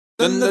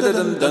Welcome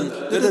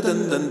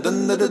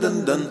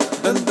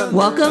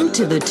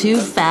to the Two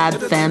Fab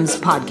Femmes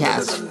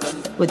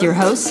podcast with your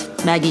hosts,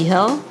 Maggie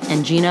Hill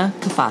and Gina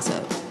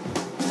Cafasso.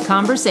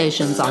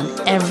 Conversations on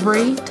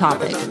every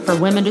topic for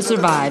women to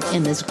survive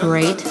in this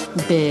great,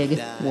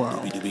 big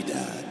world.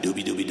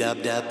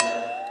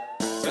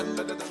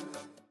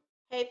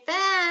 Hey,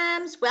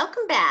 Femmes,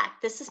 welcome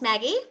back. This is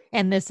Maggie.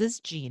 And this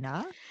is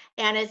Gina.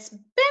 And it's been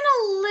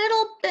a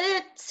little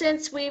bit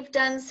since we've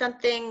done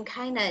something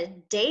kind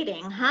of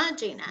dating, huh,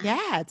 Gina?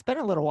 Yeah, it's been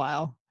a little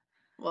while.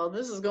 Well,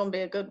 this is going to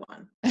be a good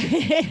one.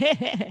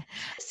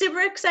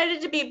 Super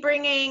excited to be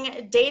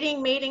bringing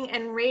Dating, Mating,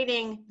 and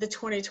Rating, the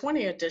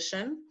 2020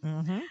 edition,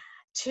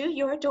 to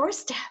your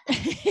doorstep.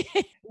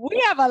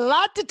 We have a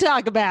lot to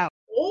talk about.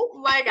 Oh,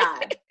 my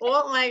God.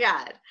 Oh, my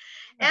God.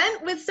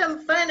 And with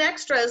some fun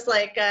extras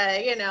like,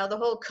 the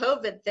whole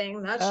COVID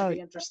thing. That should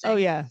be interesting. Oh,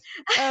 yeah.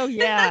 Oh,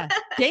 yeah.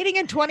 Dating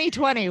in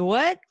 2020.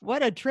 What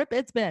a trip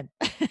it's been.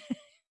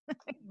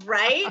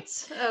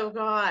 Right? Oh,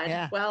 God.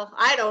 Yeah. Well,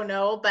 I don't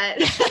know, but.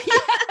 Yeah,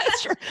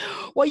 that's true.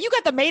 Well, you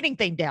got the mating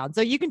thing down.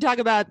 So you can talk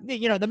about,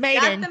 the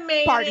mating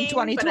part in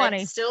 2020. But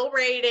I'm still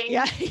rating.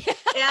 Yeah.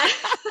 Yeah.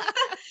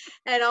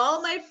 And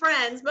all my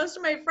friends, most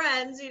of my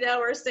friends,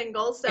 are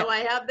single. So I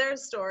have their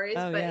stories.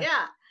 Oh, but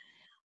yeah.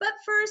 But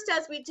first,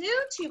 as we do,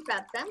 two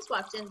fat femmes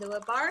walked into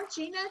a bar.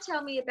 Gina,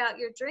 tell me about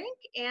your drink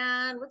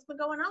and what's been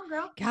going on,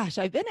 girl. Gosh,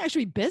 I've been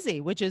actually busy,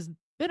 which has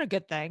been a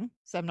good thing.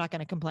 So I'm not going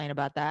to complain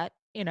about that,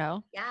 Yeah.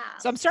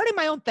 So I'm starting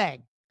my own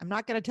thing. I'm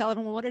not going to tell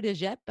everyone what it is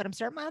yet, but I'm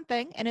starting my own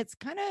thing. And it's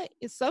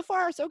so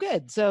far so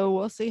good. So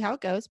we'll see how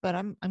it goes, but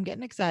I'm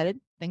getting excited.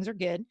 Things are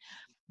good.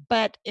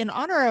 But in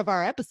honor of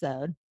our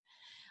episode,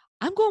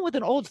 I'm going with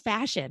an old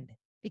fashioned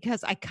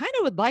because I kind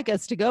of would like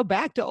us to go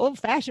back to old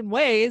fashioned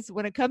ways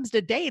when it comes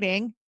to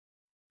dating.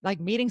 Like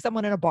meeting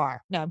someone in a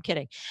bar. No, I'm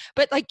kidding.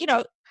 But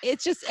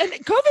it's just, and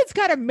COVID's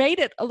kind of made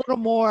it a little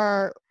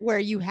more where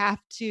you have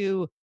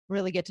to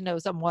really get to know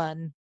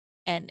someone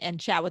and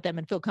chat with them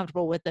and feel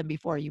comfortable with them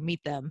before you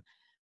meet them.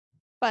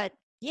 But,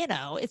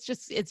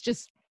 it's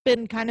just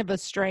been kind of a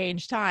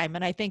strange time.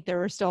 And I think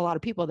there are still a lot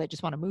of people that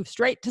just want to move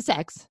straight to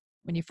sex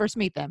when you first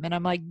meet them. And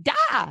I'm like,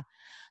 duh.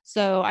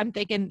 So I'm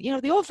thinking,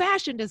 the old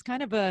fashioned is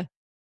kind of a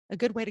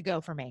good way to go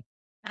for me.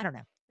 I don't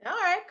know. All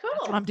right, cool.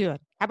 That's what I'm doing.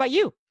 How about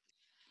you?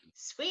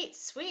 Sweet.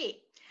 So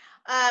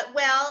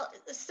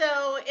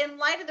in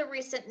light of the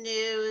recent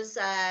news,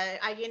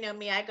 you know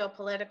me, I go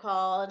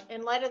political.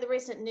 In light of the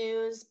recent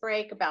news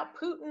break about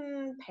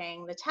Putin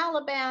paying the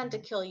Taliban to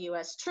kill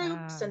U.S.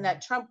 troops and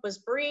that Trump was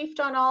briefed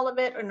on all of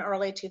it in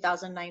early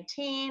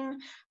 2019.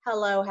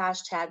 Hello,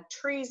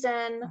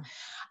 #treason.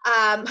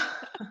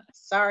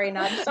 Sorry,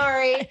 not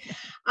sorry.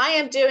 I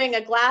am doing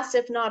a glass,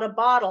 if not a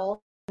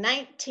bottle,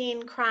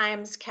 19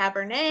 Crimes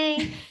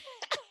Cabernet.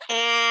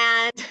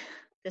 And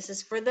this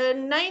is for the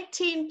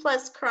 19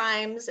 plus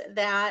crimes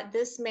that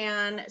this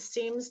man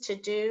seems to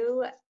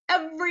do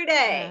every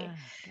day.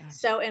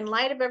 So in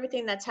light of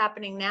everything that's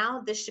happening now,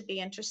 this should be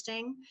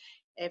interesting.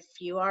 If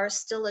you are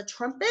still a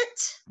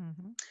trumpet,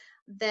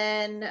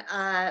 then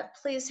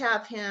please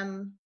have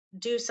him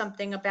do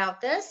something about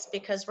this,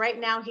 because right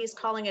now he's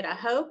calling it a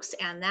hoax,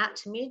 and that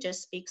to me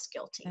just speaks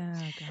guilty.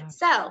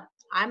 So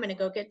I'm going to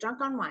go get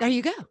drunk on wine. There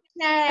you go.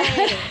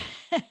 Yay.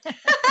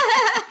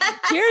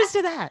 Cheers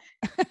to that.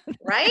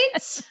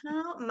 Right?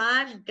 Oh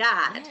my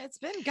God. Yeah,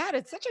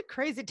 it's such a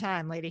crazy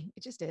time, lady.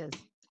 It just is.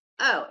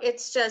 Oh,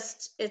 it's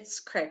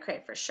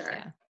cray for sure.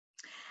 Yeah.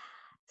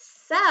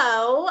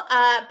 So,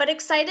 but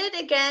excited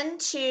again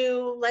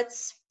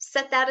let's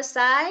set that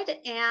aside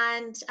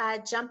and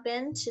jump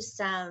into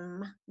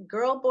some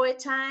girl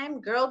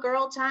time,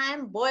 girl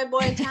time, boy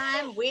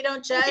time. We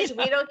don't judge.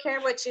 We don't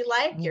care what you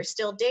like. You're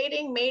still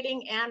dating,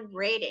 mating, and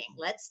rating.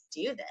 Let's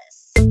do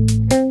this.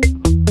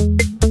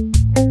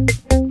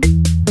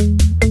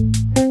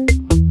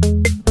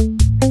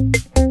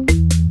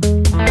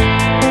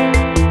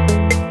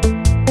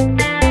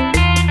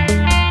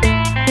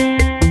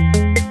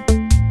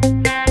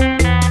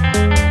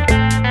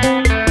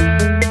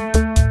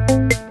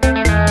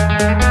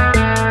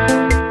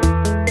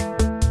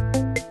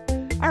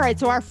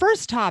 So our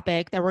first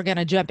topic that we're going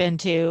to jump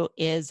into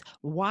is,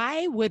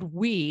 why would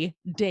we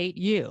date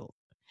you?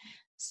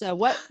 So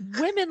what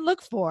women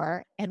look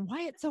for and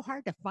why it's so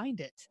hard to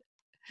find it.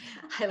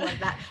 I love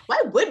that.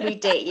 Why would we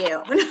date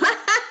you?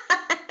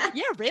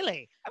 Yeah,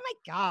 really. Oh my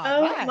God.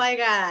 Oh my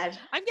God.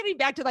 I'm getting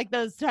back to like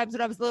those times when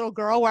I was a little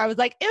girl where I was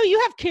like, ew,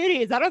 you have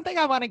cooties. I don't think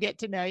I want to get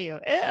to know you.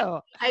 Ew.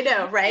 I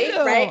know, right?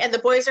 Ew. Right. And the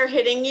boys are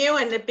hitting you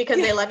because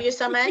they love you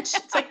so much.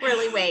 It's like,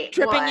 really, wait.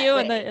 Tripping you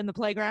in the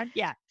playground.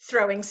 Yeah.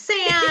 Throwing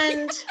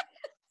sand.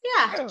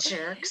 Yeah.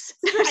 Jerks.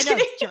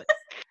 I know.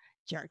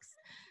 Jerks.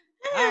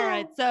 All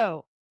right.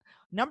 So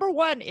number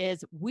one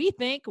is, we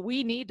think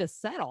we need to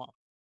settle.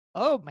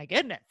 Oh my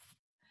goodness.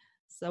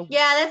 So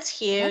yeah, that's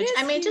huge.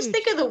 I mean, just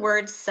think of the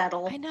word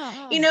settle. I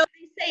know. They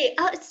say,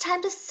 oh, it's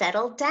time to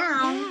settle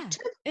down. Yeah.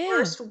 Two of the Ew.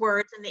 worst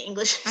words in the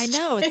English. I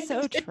know, it's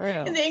so in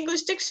true. the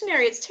English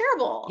dictionary. It's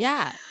terrible.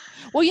 Yeah.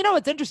 Well, you know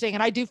what's interesting,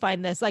 and I do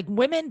find this, like,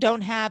 women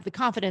don't have the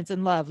confidence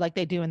in love like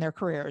they do in their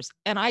careers.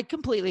 And I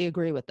completely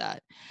agree with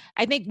that.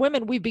 I think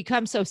women, we've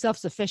become so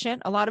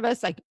self-sufficient. A lot of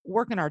us, like,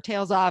 working our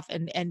tails off,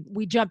 and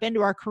we jump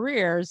into our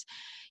careers.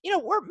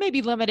 We're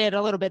maybe limited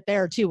a little bit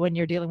there too when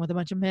you're dealing with a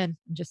bunch of men.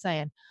 I'm just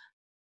saying.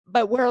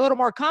 But we're a little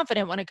more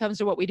confident when it comes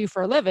to what we do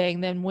for a living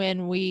than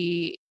when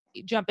we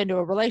jump into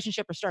a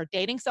relationship or start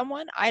dating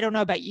someone. I don't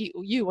know about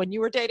you when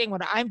you were dating.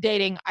 When I'm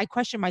dating, I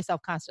question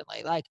myself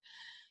constantly. Like,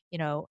 you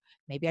know,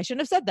 maybe I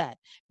shouldn't have said that.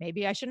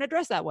 Maybe I shouldn't have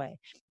dressed that way.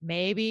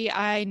 Maybe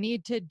I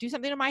need to do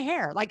something to my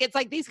hair. Like, it's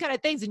like these kind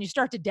of things. And you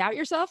start to doubt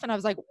yourself. And I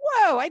was like,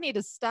 whoa, I need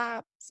to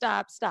stop,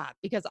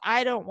 because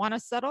I don't want to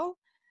settle.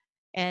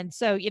 And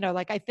so,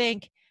 like, I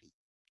think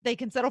they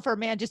can settle for a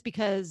man just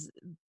because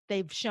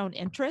they've shown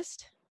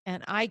interest.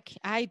 And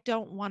I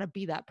don't want to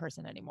be that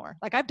person anymore.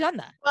 Like, I've done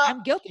that. Well,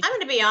 I'm guilty. I'm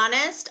going to be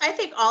honest. I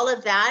think all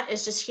of that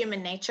is just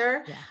human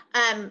nature.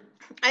 Yeah.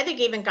 I think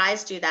even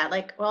guys do that.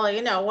 Like, well,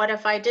 what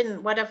if I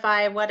didn't? What if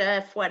I, what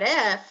if?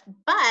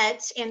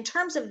 But in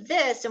terms of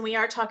this, and we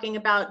are talking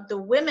about the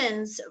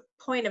women's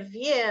point of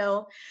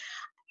view,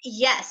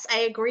 yes,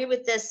 I agree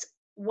with this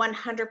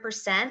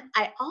 100%.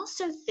 I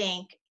also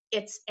think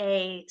it's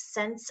a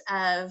sense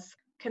of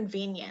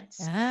convenience.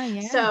 Yeah.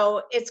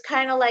 So it's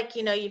kind of like,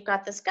 you've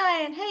got this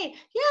guy and hey,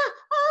 yeah,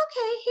 oh,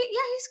 okay,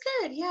 yeah, he's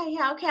good.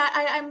 Yeah, okay.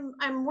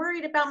 I'm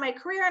worried about my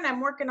career and I'm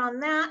working on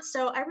that.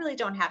 So I really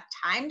don't have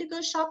time to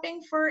go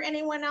shopping for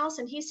anyone else.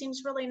 And he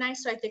seems really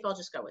nice. So I think I'll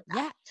just go with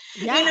that.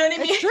 Yeah. You know what I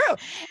mean? It's true.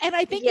 And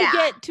I think you Yeah.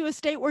 get to a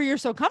state where you're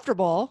so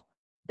comfortable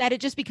that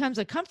it just becomes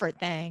a comfort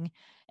thing.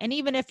 And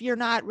even if you're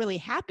not really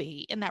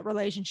happy in that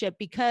relationship,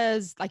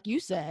 because like you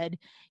said,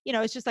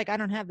 it's just like, I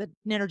don't have the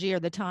energy or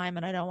the time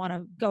and I don't want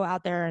to go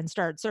out there and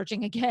start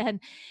searching again,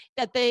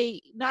 that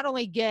they not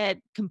only get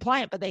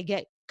compliant, but they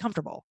get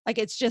comfortable. Like,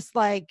 it's just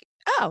like,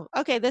 oh,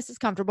 okay, this is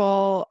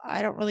comfortable.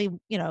 I don't really,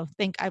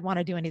 think I want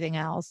to do anything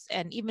else.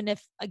 And even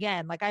if,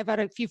 again, like, I've had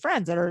a few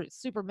friends that are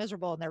super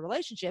miserable in their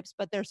relationships,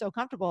 but they're so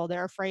comfortable,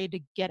 they're afraid to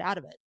get out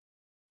of it.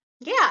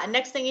 Yeah.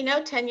 Next thing you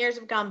know, 10 years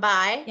have gone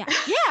by. Yeah.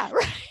 Yeah.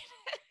 Right.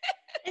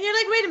 And you're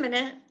like, wait a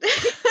minute.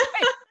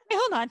 Hey,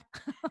 hold on.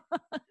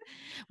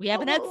 We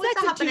haven't had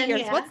sex in 2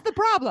 years. Here? What's the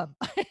problem?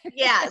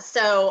 Yeah.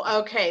 So,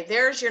 okay,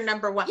 there's your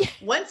number one. Yeah.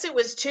 Once it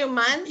was 2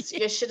 months,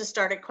 you should have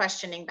started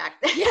questioning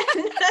back then. Yeah.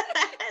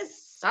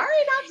 Sorry,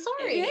 not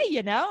sorry.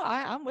 Yeah,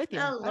 I'm with you.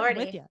 Oh, I'm Lordy.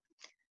 with you.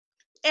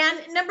 And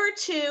number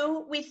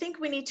two, we think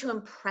we need to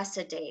impress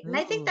a date. And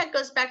I think that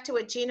goes back to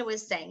what Gina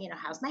was saying,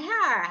 how's my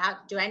hair? How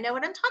do I know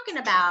what I'm talking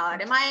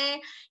about? Am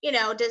I,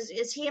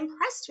 is he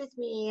impressed with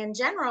me in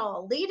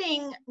general?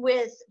 Leading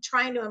with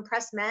trying to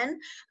impress men,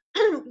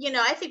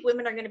 I think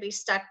women are going to be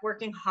stuck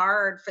working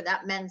hard for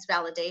that men's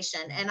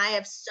validation. And I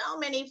have so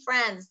many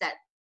friends that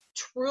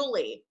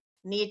truly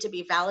need to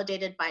be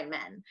validated by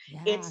men.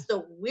 Yeah. It's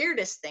the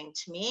weirdest thing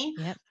to me.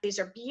 Yep. These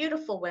are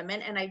beautiful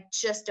women and I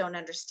just don't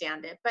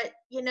understand it. But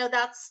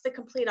that's the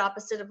complete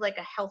opposite of like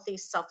a healthy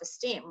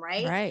self-esteem,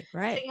 right?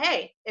 Right. Saying,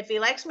 hey, if he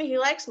likes me, he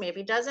likes me. If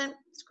he doesn't,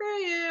 screw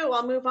you,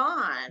 I'll move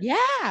on. Yeah.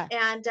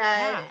 And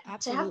Yeah, to have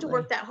to absolutely.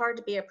 work that hard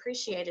to be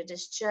appreciated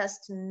is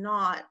just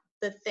not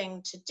the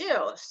thing to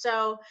do.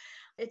 So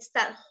it's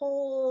that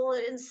whole,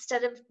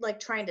 instead of like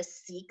trying to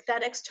seek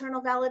that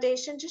external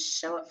validation, just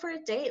show up for a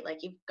date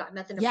like you've got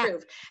nothing to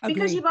prove,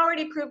 because Agreed. you've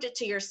already proved it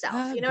to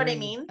yourself. You know what I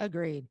mean?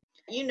 Agreed.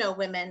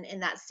 Women in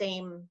that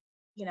same,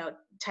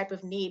 type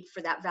of need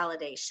for that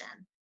validation.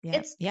 Yeah.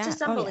 It's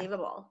just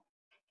unbelievable.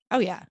 Oh,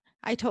 yeah.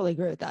 I totally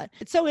agree with that.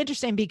 It's so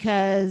interesting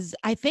because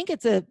I think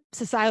it's a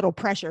societal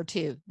pressure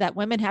too, that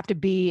women have to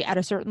be at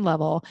a certain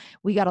level.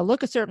 We got to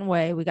look a certain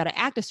way. We got to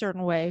act a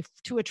certain way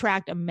to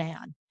attract a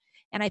man.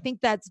 And I think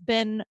that's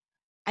been,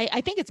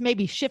 I think it's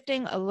maybe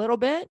shifting a little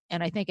bit.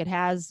 And I think it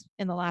has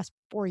in the last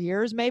 4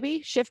 years,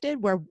 maybe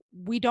shifted, where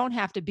we don't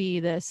have to be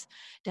this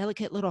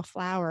delicate little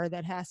flower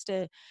that has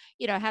to,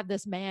 have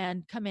this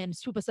man come in,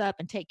 swoop us up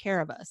and take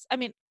care of us. I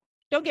mean,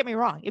 don't get me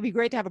wrong. It'd be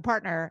great to have a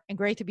partner and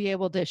great to be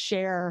able to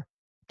share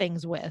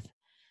things with.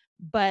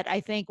 But I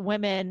think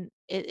women,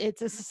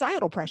 it's a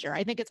societal pressure.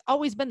 I think it's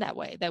always been that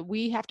way, that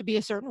we have to be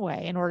a certain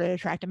way in order to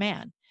attract a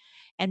man.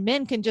 And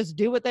men can just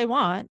do what they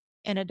want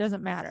and it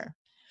doesn't matter.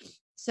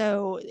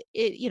 So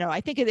I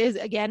think it is,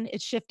 again,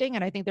 it's shifting.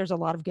 And I think there's a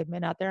lot of good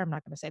men out there. I'm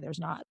not going to say there's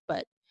not,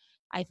 but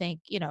I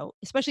think,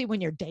 especially when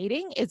you're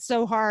dating, it's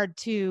so hard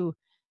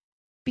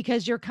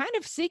because you're kind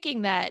of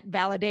seeking that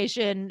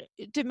validation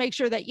to make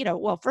sure that,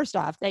 well, first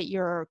off, that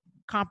you're,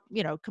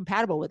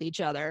 compatible with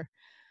each other.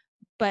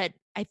 But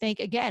I think,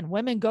 again,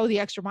 women go the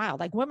extra mile.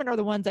 Like, women are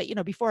the ones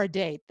that, before a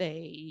date,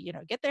 they,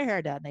 get their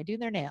hair done. They do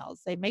their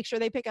nails. They make sure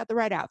they pick out the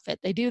right outfit.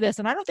 They do this.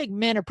 And I don't think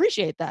men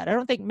appreciate that. I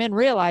don't think men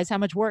realize how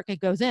much work it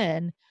goes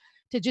in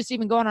to just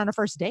even going on a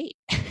first date.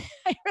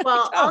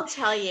 Well, I'll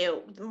tell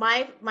you,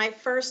 my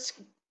first,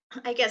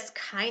 I guess,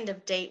 kind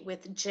of date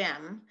with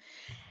Jim,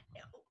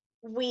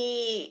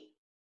 we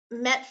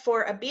met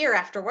for a beer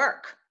after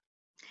work.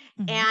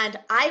 And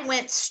I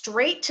went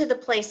straight to the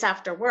place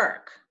after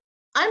work.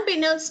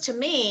 Unbeknownst to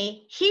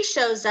me, he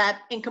shows up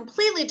in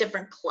completely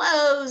different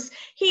clothes.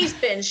 He's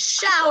been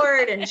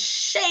showered and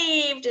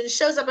shaved and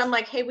shows up. I'm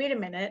like, hey, wait a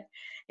minute.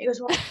 He goes,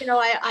 well,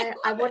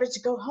 I wanted to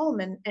go home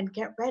and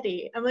get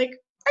ready. I'm like,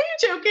 are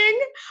you joking?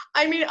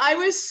 I mean, I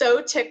was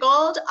so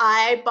tickled.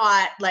 I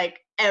bought like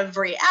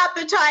every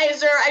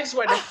appetizer. I just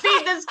wanted to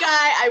feed this guy.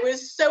 I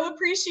was so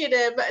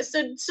appreciative.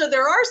 So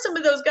there are some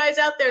of those guys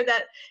out there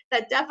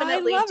that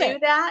definitely do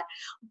that.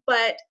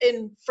 But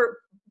and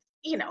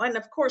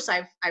of course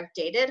I've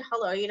dated.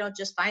 Hello, you don't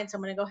just find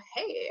someone and go,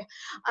 hey,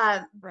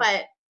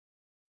 but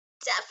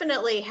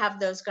definitely have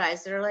those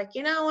guys that are like,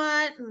 you know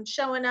what, I'm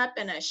showing up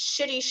in a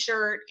shitty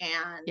shirt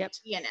and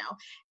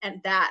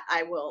and that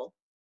I will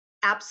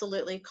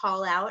absolutely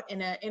call out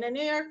in a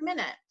New York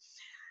minute.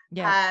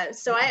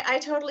 So I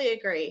totally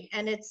agree.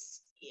 And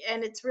it's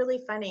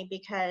really funny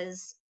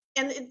because,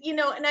 and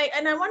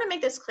I want to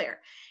make this clear.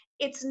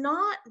 It's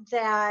not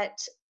that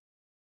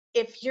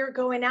if you're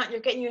going out and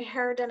you're getting your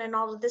hair done and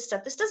all of this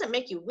stuff, this doesn't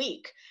make you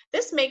weak.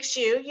 This makes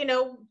you,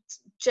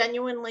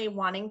 genuinely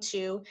wanting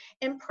to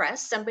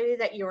impress somebody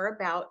that you're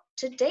about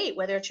to date,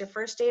 whether it's your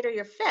first date or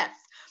your fifth.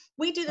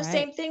 We do the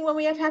same thing when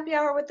we have happy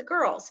hour with the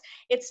girls.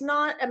 It's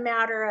not a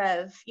matter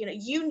of,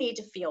 you need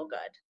to feel good.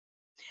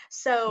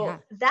 So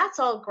that's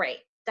all great.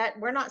 That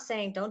we're not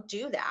saying don't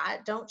do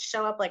that. Don't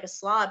show up like a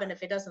slob. And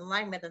if it doesn't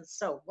like me, then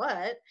so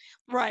what?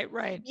 Right.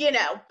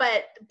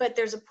 But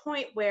there's a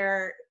point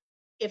where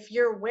if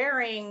you're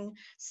wearing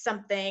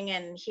something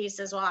and he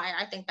says, well,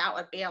 I think that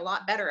would be a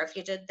lot better if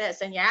you did this,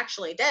 and you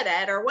actually did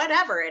it, or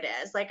whatever it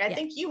is. Like, I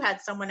think you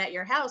had someone at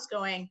your house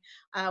going,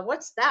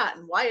 what's that?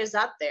 And why is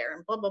that there?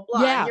 And blah, blah,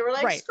 blah. And you were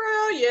like,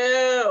 screw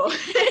you.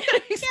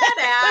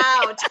 Get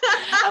out.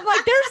 I'm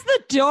like, there's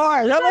the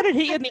door. Don't let it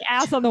hit you in the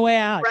ass on the way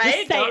out.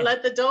 Right? Don't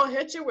let the door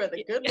hit you where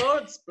the good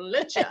Lord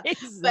split you.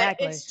 Exactly.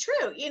 But it's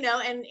true,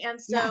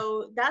 and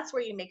so that's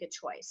where you make a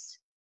choice.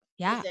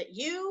 Yeah. Is it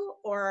you,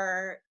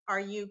 or are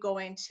you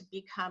going to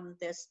become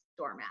this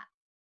doormat?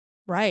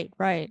 Right.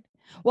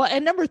 Well,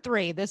 and number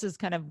 3, this is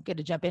kind of good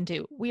to jump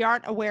into. We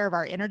aren't aware of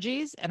our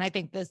energies. And I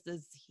think this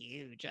is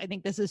huge. I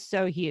think this is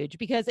so huge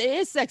because it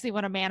is sexy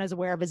when a man is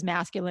aware of his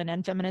masculine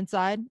and feminine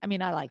side. I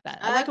mean, I like that.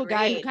 I like a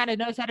guy who kind of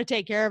knows how to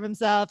take care of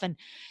himself and,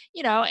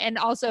 and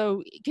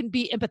also can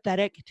be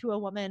empathetic to a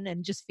woman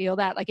and just feel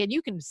that. Like, and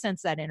you can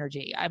sense that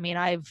energy. I mean,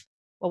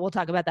 we'll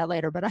talk about that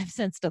later, but I've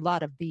sensed a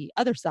lot of the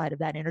other side of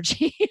that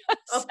energy.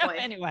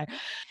 Anyway,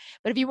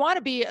 but if you want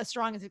to be a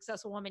strong and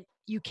successful woman,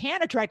 you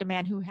can attract a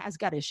man who has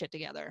got his shit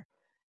together.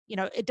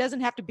 It doesn't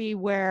have to be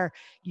where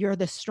you're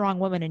the strong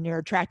woman and you're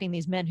attracting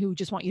these men who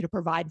just want you to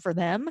provide for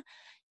them.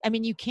 I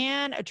mean, you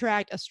can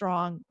attract a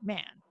strong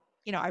man.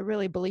 I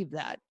really believe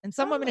that. And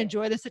some women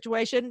enjoy the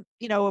situation,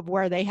 of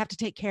where they have to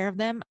take care of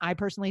them. I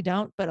personally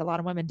don't, but a lot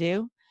of women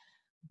do.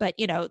 But,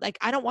 like,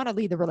 I don't want to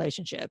lead the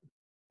relationship.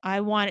 I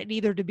want it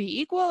either to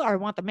be equal, or I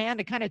want the man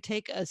to kind of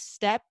take a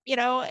step,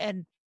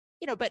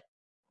 but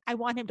I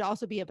want him to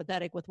also be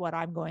empathetic with what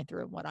I'm going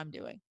through and what I'm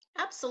doing.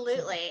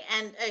 Absolutely.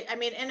 And I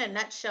mean, in a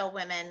nutshell,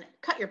 women,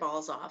 cut your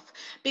balls off,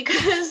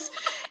 because,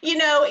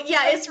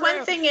 it's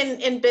one thing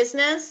in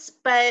business,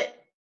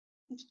 but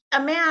a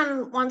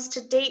man wants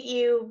to date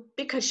you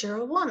because you're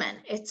a woman.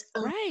 It's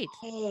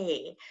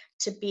okay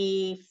to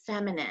be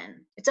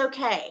feminine. It's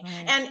okay.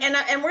 Right.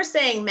 And we're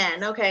saying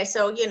men. Okay.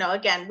 So,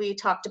 again, we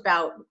talked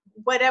about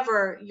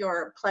whatever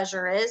your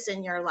pleasure is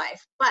in your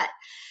life, but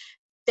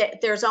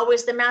there's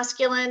always the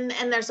masculine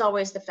and there's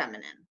always the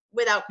feminine,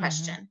 without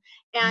question.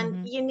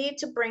 And you need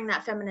to bring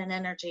that feminine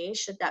energy,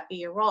 should that be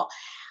your role.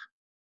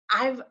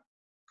 Oh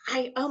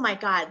my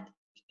God,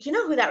 you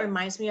know who that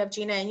reminds me of,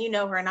 Gina, and you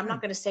know her, and I'm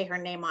not going to say her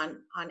name on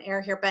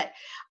air here, but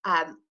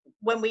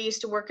when we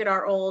used to work at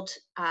our old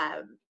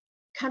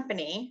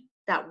company,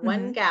 that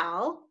one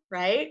gal,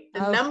 right?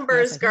 The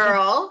numbers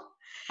girl.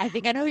 I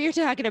think I know who you're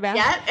talking about.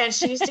 Yeah. And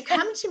she used to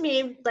come to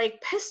me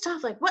like pissed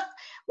off, like, what?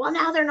 Well,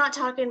 now they're not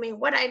talking to me.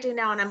 What do I do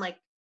now? And I'm like,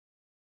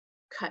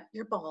 cut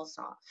your balls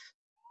off.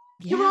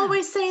 Yeah. You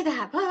always say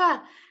that. Blah, blah.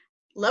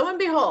 Lo and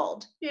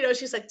behold,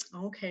 she's like,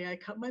 okay, I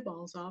cut my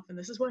balls off and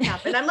this is what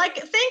happened. I'm like,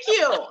 thank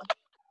you.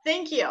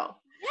 Thank you.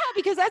 Yeah,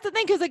 because that's the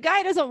thing. Because a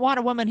guy doesn't want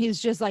a woman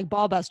who's just like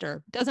ball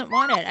buster. Doesn't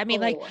want it. I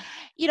mean,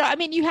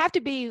 you have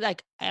to be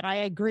like, and I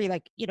agree,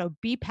 like,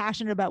 be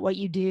passionate about what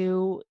you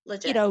do.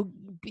 Legit.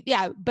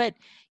 But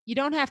you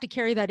don't have to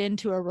carry that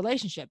into a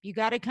relationship. You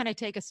got to kind of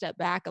take a step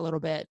back a little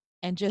bit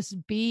and just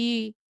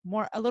be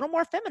a little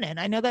more feminine.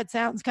 I know that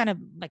sounds kind of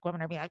like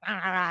women are being like,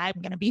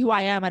 I'm going to be who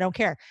I am. I don't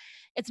care.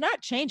 It's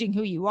not changing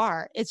who you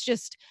are. It's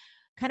just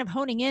kind of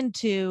honing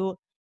into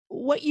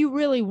what you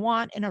really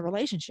want in a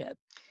relationship.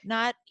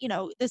 Not,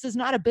 this is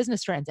not a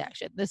business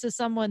transaction. This is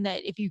someone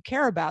that if you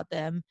care about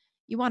them,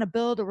 you want to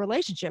build a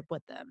relationship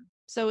with them.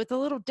 So it's a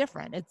little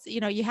different. It's,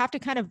 you have to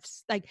kind of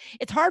like,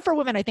 it's hard for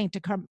women, I think,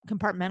 to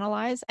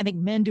compartmentalize. I think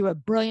men do a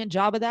brilliant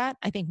job of that.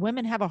 I think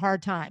women have a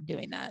hard time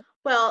doing that.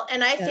 Well,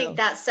 and I think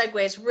that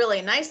segues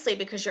really nicely,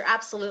 because you're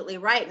absolutely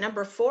right.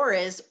 Number 4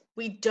 is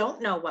we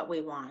don't know what we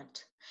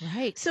want.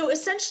 Right. So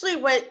essentially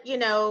what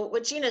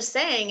Gina's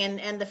saying,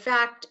 and the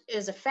fact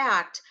is a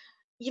fact,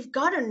 you've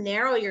got to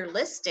narrow your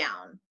list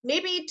down,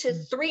 maybe to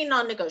Mm. 3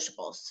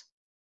 non-negotiables.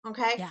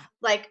 Okay. Yeah.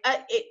 Like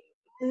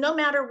no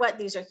matter what,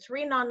 these are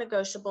 3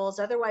 non-negotiables.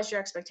 Otherwise your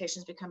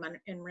expectations become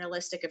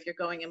unrealistic if you're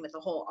going in with a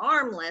whole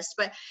arm list,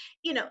 but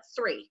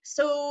 3.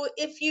 So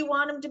if you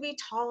want him to be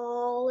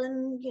tall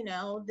and,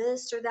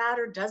 this or that,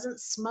 or doesn't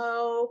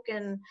smoke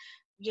and,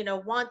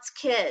 wants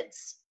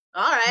kids.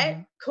 All right,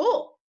 Mm-hmm.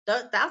 cool.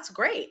 That's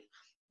great.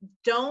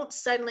 Don't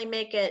suddenly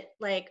make it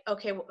like,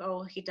 okay,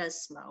 oh, he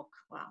does smoke.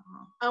 Wow.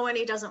 Oh, and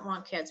he doesn't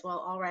want kids. Well,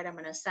 all right, I'm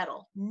going to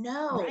settle.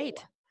 No, Right.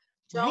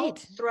 don't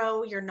Right.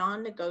 throw your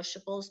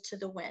non-negotiables to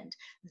the wind.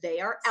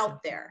 They are So out true.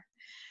 there.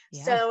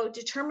 Yeah. So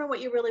determine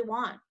what you really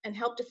want and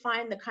help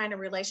define the kind of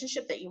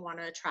relationship that you want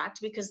to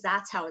attract, because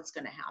that's how it's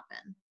going to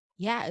happen.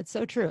 Yeah, it's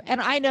so true. And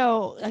I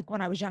know, like,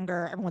 when I was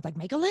younger, everyone's like,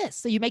 make a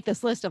list. So you make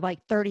this list of like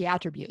 30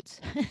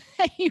 attributes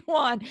that you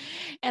want.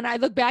 And I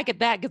look back at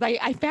that because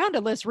I found a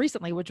list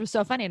recently, which was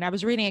so funny. And I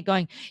was reading it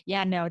going,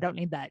 yeah, no, I don't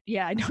need that.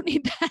 Yeah, I don't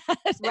need that.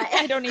 Right.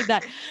 I don't need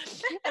that.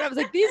 And I was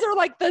like, these are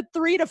like the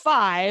 3 to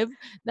 5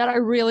 that I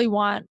really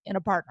want in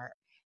a partner.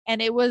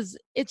 And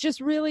it's just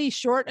really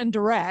short and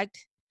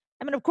direct.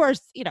 I mean, of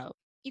course,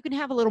 you can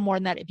have a little more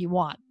than that if you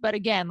want. But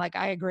again, like,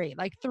 I agree,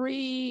 like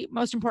 3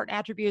 most important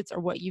attributes are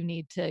what you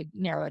need to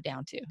narrow it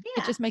down to. It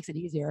Yeah, just makes it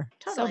easier.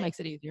 So totally.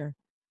 makes it easier,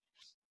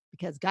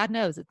 because God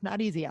knows it's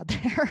not easy out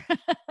there.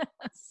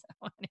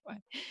 So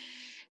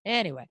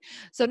anyway,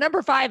 so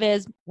number 5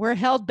 is we're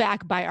held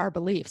back by our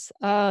beliefs.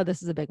 Oh,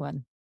 this is a big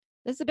one.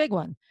 This is a big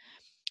one.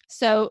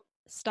 So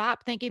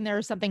stop thinking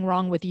there's something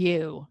wrong with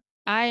you.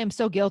 I am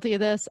so guilty of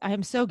this. I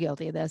am so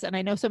guilty of this. And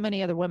I know so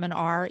many other women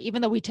are,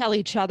 even though we tell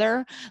each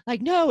other,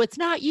 like, no, it's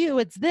not you,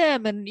 it's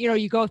them. And,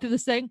 you go through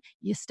this thing,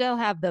 you still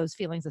have those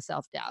feelings of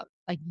self-doubt.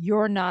 Like,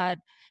 you're not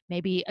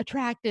maybe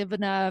attractive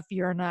enough.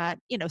 You're not,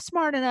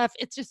 smart enough.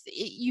 It's just,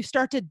 you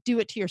start to do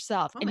it to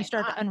yourself, Oh and my you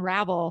start God. to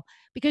unravel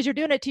because you're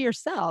doing it to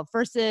yourself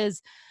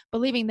versus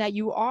believing that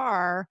you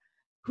are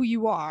who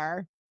you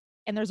are.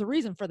 And there's a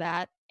reason for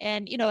that.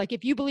 And, like,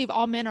 if you believe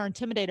all men are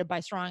intimidated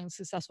by strong,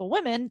 successful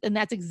women, then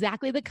that's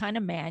exactly the kind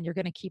of man you're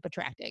going to keep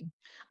attracting.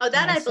 Oh, And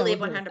that I I so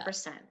believe agree with that.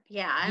 100%.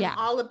 Yeah, I'm Yeah.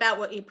 all about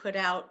what you put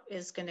out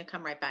is going to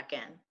come right back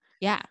in.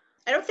 Yeah.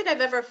 I don't think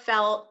I've ever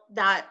felt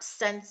that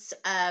sense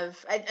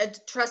of,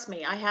 trust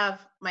me, I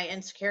have my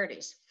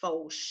insecurities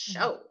for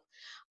sure.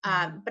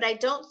 Mm-hmm. But I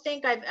don't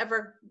think I've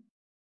ever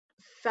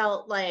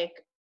felt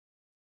like,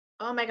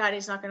 oh my God,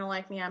 he's not going to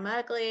like me, I'm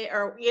ugly,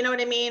 or you know what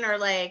I mean? Or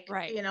like,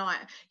 Right.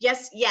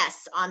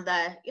 yes, on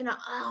the,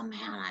 oh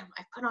man,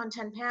 I put on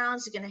 10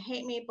 pounds, he's going to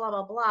hate me, blah,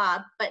 blah, blah,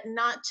 but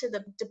not to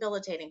the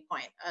debilitating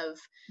point of,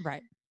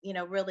 Right.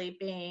 really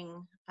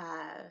being,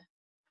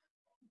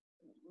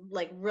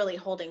 like really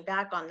holding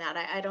back on that.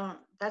 I don't,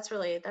 that's a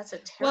Well,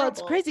 it's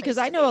terrible crazy because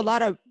place I to know a be.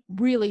 lot of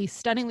really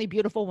stunningly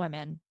beautiful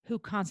women who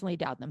constantly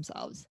doubt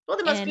themselves. Well,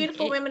 the most And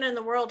beautiful women in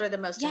the world are the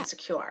most yeah,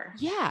 insecure.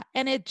 yeah.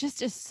 And it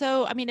just is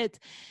so, I mean, it's,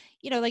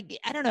 like,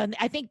 I don't know.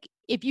 I think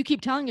if you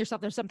keep telling yourself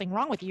there's something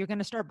wrong with you, you're going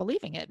to start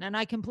believing it. And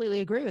I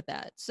completely agree with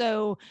that.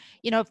 So,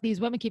 if these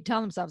women keep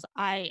telling themselves,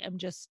 I am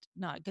just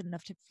not good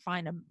enough to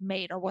find a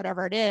mate or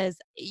whatever it is,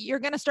 you're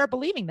going to start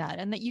believing that.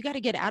 And that you got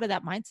to get out of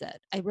that mindset.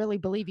 I really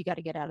believe you got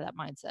to get out of that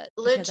mindset,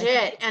 because I think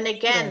Legit. it's And the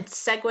again, negative.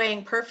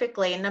 segueing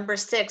perfectly. Number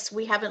 6,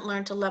 we haven't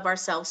learned to love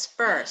ourselves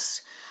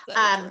first. So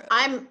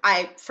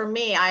true. For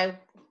me, I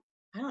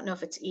don't know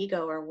if it's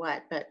ego or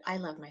what, but I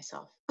love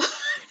myself.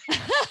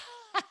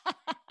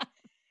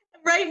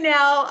 Right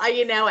now,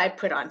 I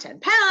put on 10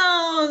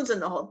 pounds and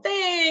the whole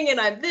thing, and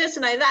I'm this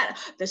and I that.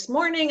 This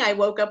morning, I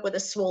woke up with a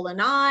swollen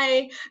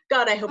eye.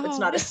 God, I hope it's Oh,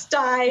 not a no.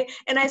 sty.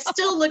 And I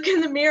still look in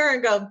the mirror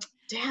and go,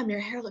 damn, your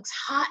hair looks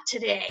hot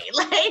today.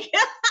 Like,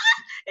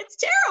 it's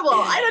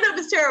terrible. I don't know if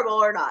it's terrible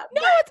or not.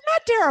 No, it's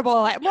not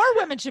terrible. More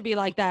women should be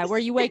like that, where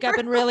you wake up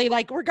and really,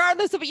 like,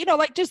 regardless of,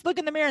 like, just look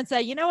in the mirror and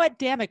say, you know what,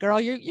 damn it,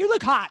 girl, you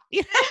look hot.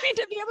 You know what I mean?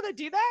 To be able to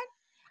do that,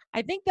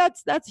 I think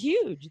that's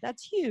huge.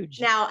 That's huge.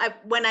 Now,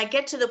 when I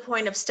get to the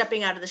point of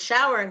stepping out of the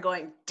shower and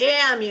going,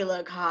 damn, you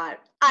look hot,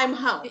 I'm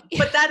home.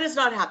 But that has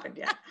not happened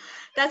yet.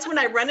 That's when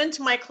I run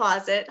into my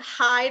closet,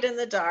 hide in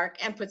the dark,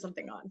 and put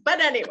something on.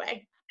 But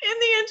anyway, in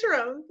the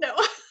interim, no.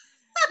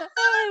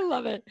 I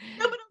love it.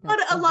 No, but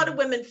a lot of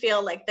women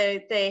feel like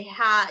they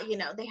have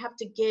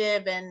to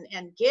give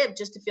and give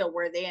just to feel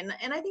worthy, and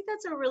I think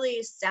that's a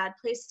really sad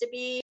place to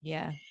be.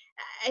 Yeah.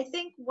 I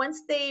think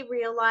once they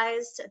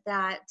realize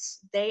that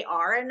they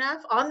are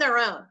enough on their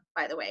own,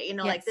 by the way,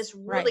 like this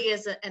really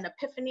is an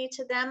epiphany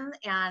to them,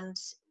 and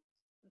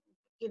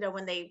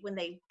when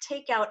they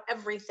take out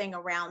everything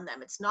around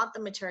them, it's not the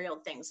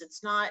material things,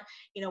 it's not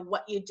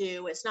what you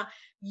do, it's not,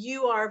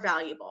 you are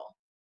valuable,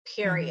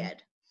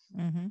 period.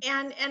 Mm-hmm.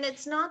 And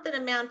it's not that a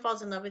man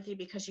falls in love with you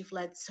because you've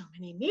led so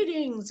many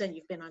meetings and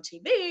you've been on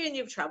TV and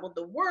you've traveled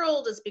the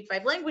world and speak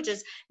 5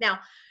 languages. Now,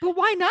 but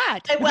why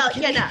not? Well,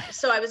 yeah, no.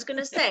 So I was going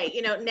to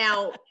say,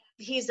 now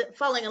he's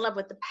falling in love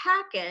with the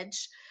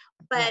package,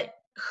 but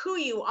who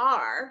you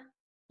are,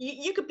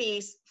 you could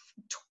be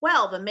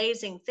 12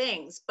 amazing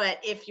things, but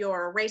if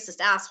you're a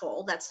racist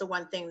asshole, that's the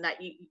one thing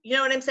that you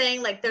know what I'm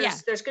saying? Like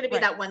there's going to be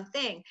that one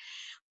thing.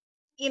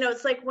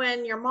 It's like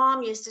when your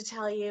mom used to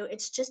tell you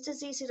it's just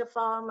as easy to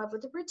fall in love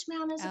with a rich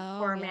man as a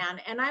poor man.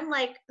 And I'm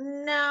like,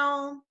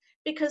 no,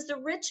 because the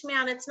rich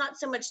man, it's not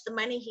so much the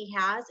money he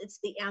has, it's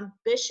the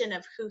ambition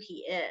of who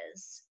he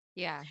is.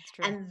 Yeah, it's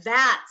true. And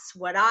that's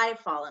what I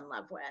fall in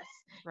love with.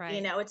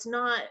 Right. It's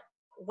not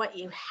what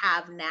you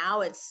have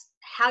now, it's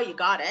how you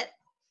got it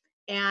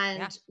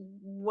and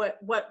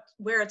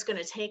where it's going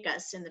to take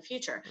us in the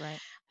future. Right.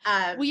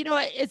 Well,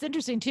 what? It's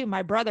interesting too.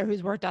 My brother,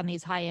 who's worked on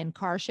these high-end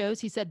car shows,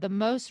 he said the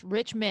most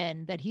rich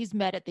men that he's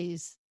met at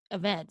these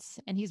events,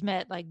 and he's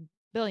met like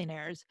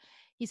billionaires,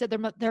 he said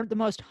they're the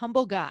most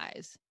humble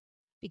guys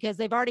because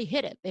they've already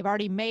hit it. They've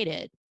already made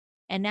it.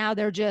 And now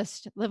they're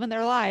just living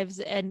their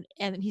lives. And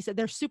he said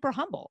they're super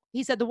humble.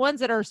 He said the ones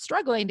that are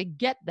struggling to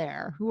get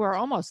there, who are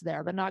almost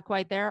there, but not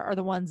quite there, are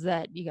the ones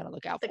that you got to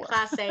look out for. The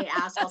Class A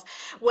assholes.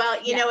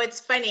 Well, you know, it's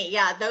funny.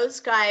 Yeah, those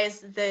guys,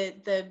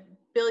 the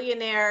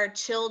billionaire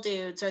chill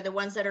dudes are the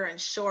ones that are in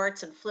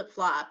shorts and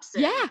flip-flops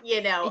and, exactly.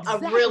 a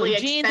really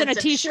jeans expensive and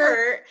a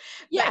t-shirt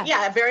shirt.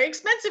 A very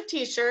expensive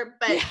t-shirt,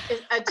 but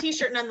a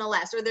t-shirt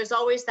nonetheless. Or there's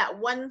always that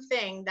one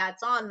thing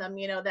that's on them,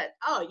 that,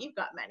 oh, you've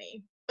got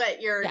money, but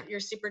you're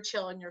super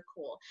chill and you're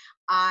cool.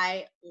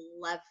 I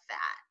love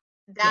that.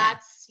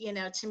 That's,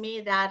 to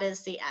me, that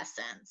is the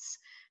essence.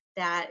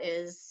 That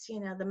is,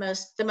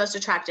 the most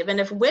attractive. And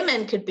if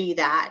women could be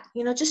that,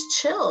 just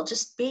chill,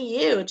 just be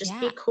you, just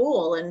be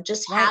cool, and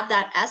just have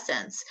that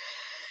essence.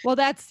 Well,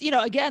 that's,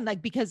 again,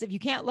 like, because if you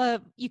can't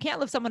love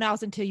someone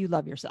else until you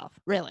love yourself.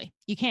 Really,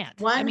 you can't.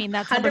 100%. I mean,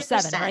 that's number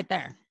 7 right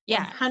there.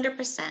 Yeah.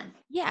 100%.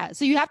 Yeah.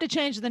 So you have to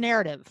change the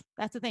narrative.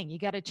 That's the thing. You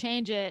got to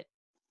change it.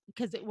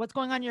 Because what's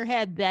going on in your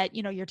head that,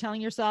 you're telling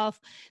yourself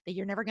that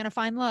you're never going to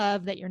find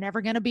love, that you're never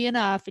going to be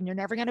enough, and you're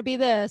never going to be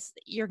this,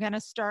 you're going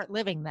to start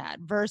living that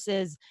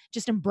versus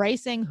just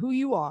embracing who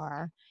you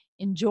are,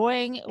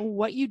 enjoying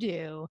what you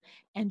do,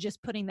 and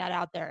just putting that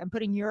out there and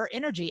putting your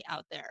energy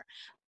out there.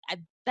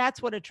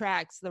 That's what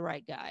attracts the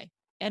right guy.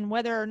 And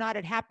whether or not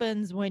it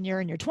happens when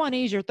you're in your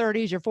 20s, your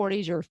 30s, your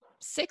 40s, your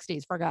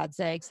 60s, for God's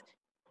sakes,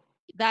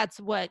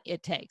 that's what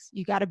it takes.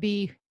 You got to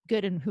be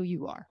good in who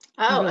you are.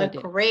 Oh, really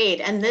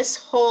agreed. And this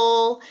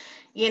whole,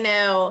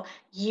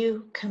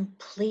 you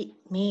complete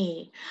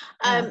me.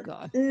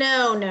 God.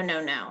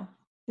 No.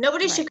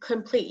 Nobody should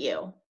complete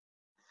you.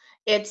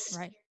 It's,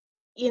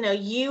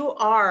 you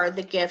are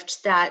the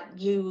gift that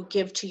you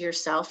give to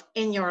yourself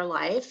in your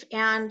life,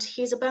 and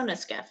he's a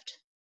bonus gift.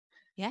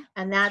 Yeah.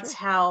 And that's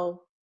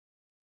how,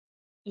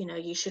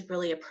 you should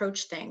really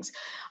approach things.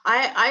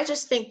 I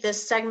just think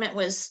this segment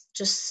was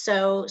just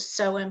so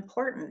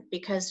important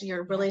because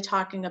you're really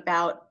talking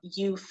about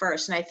you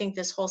first. And I think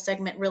this whole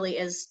segment really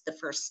is the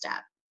first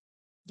step.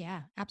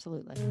 Yeah,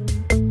 absolutely.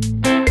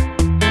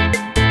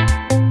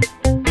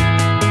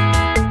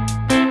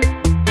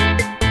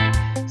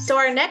 So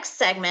our next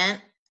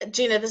segment,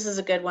 Gina, this is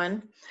a good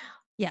one.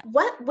 Yeah.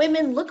 What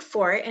women look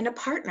for in a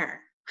partner.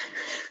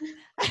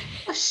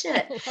 Oh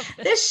shit.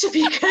 This should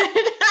be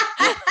good.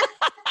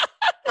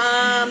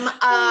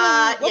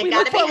 What we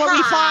look for, what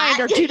we find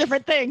are two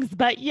different things,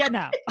 but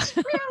True.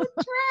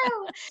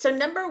 So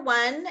number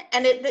one,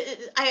 and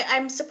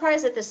I'm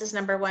surprised that this is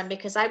number one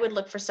because I would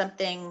look for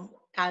something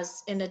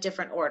as in a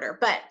different order,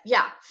 but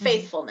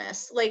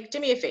faithfulness. Like, do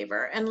me a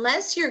favor,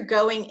 unless you're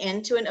going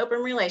into an open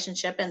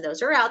relationship, and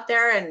those are out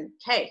there, and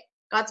hey,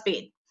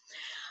 Godspeed.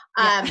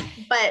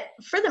 But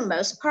for the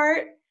most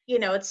part,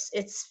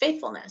 it's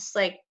faithfulness.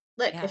 Like,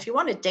 look, if you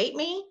want to date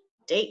me,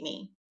 date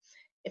me.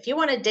 If you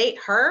want to date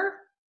her,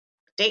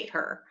 date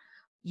her.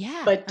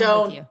 Yeah. But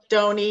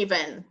don't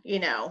even,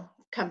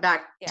 come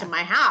back to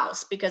my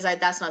house because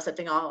that's not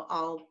something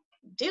I'll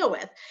deal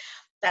with.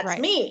 That's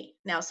me.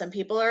 Now, some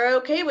people are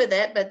okay with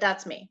it, but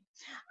that's me.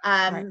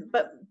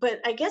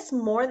 But I guess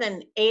more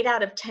than 8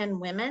 out of 10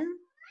 women,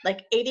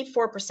 like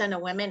 84%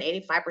 of women,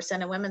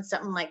 85% of women,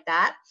 something like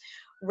that,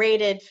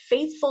 rated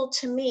faithful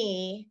to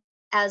me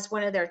as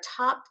one of their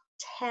top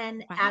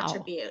 10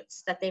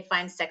 attributes that they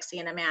find sexy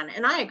in a man.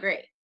 And I agree.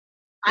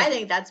 I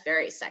think that's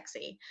very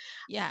sexy.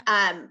 Yeah.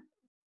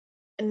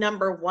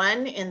 Number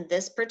one in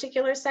this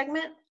particular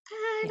segment,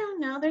 I don't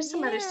know. There's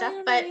some other stuff,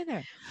 but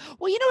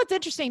well, what's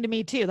interesting to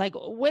me too, like,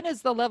 when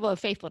is the level of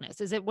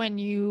faithfulness? Is it when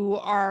you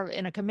are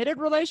in a committed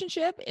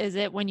relationship? Is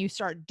it when you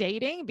start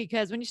dating?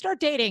 Because when you start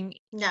dating,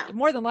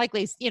 more than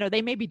likely,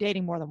 they may be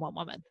dating more than one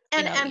woman,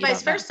 and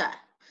vice versa.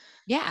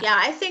 Yeah.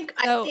 I think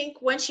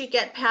once you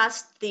get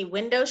past the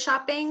window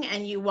shopping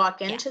and you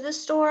walk into the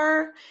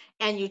store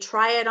and you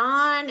try it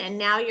on and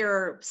now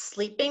you're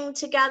sleeping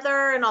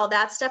together and all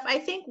that stuff, I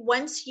think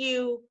once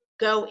you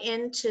go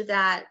into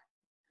that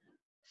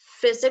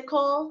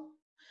physical,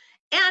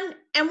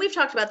 and we've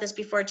talked about this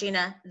before,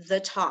 Gina, the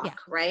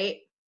talk, right?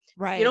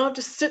 Right. You don't have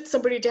to sit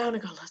somebody down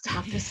and go, let's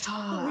have this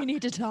talk. We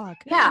need to talk.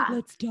 Yeah.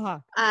 Let's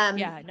talk.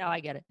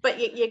 I get it. But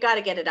you got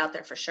to get it out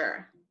there for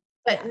sure.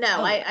 But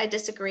I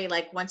disagree.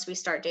 Like, once we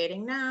start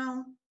dating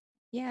now,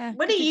 Yeah.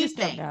 What do 'Cause you you just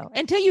don't think? know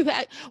until you've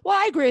had, well,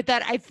 I agree with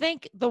that. I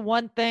think the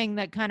one thing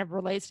that kind of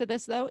relates to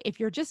this though, if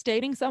you're just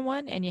dating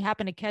someone and you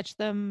happen to catch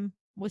them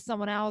with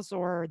someone else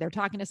or they're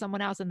talking to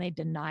someone else and they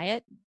deny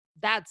it,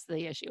 that's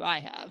the issue I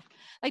have.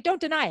 Like,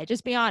 don't deny it.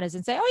 Just be honest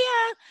and say,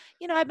 oh,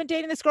 yeah, I've been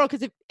dating this girl.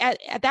 Cause if,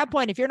 at that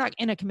point, if you're not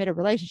in a committed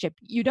relationship,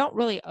 you don't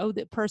really owe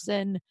the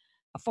person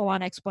a full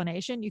on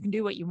explanation. You can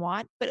do what you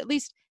want, but at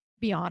least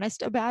be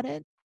honest about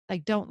it.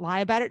 Like, don't lie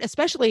about it,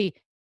 especially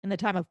in the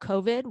time of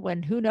COVID,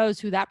 when who knows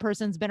who that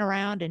person's been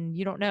around and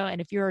you don't know.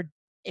 And if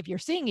you're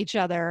seeing each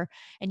other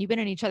and you've been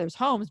in each other's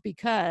homes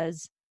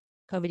because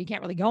COVID, you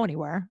can't really go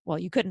anywhere. Well,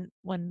 you couldn't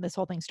when this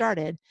whole thing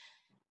started.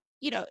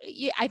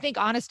 I think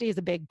honesty is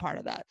a big part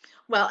of that.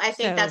 Well, I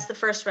think that's So the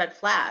first red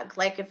flag.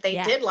 Like if they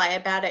yeah, did lie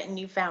about it and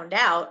you found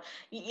out,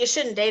 you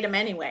shouldn't date them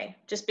anyway,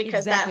 just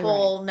because that exactly right.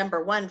 whole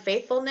number one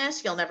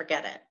faithfulness, you'll never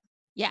get it.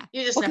 Yeah.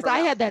 You just Well, because never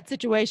I will. had that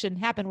situation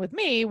happen with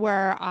me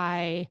where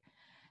I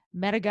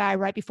met a guy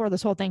right before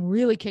this whole thing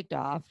really kicked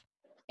off.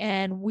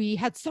 And we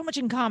had so much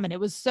in common. It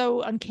was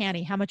so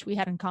uncanny how much we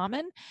had in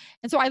common.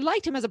 And so I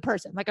liked him as a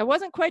person. Like, I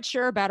wasn't quite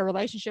sure about a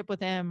relationship with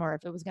him or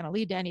if it was going to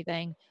lead to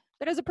anything.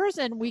 But as a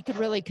person, we could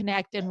really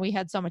connect and we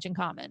had so much in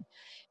common.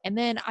 And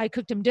then I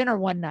cooked him dinner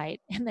one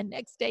night. And the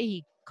next day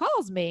he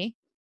calls me,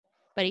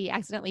 but he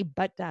accidentally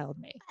butt dialed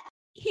me.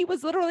 He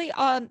was literally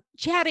on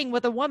chatting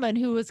with a woman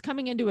who was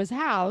coming into his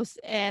house,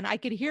 and I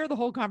could hear the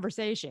whole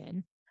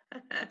conversation.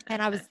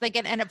 And I was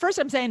thinking, and at first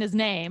I'm saying his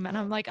name and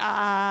I'm like,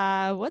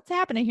 what's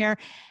happening here?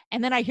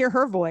 And then I hear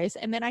her voice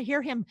and then I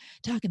hear him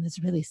talking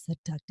this really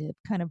seductive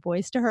kind of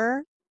voice to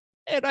her.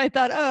 And I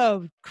thought,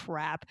 oh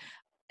crap.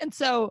 And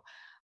so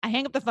I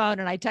hang up the phone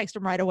and I text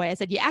him right away. I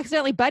said, you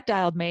accidentally butt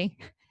dialed me.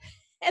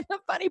 And the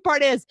funny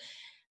part is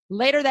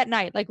later that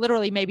night, like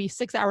literally maybe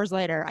 6 hours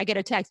later, I get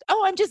a text.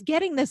 Oh, I'm just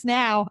getting this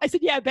now. I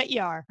said, yeah, I bet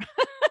you are.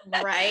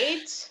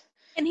 Right?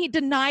 And he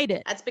denied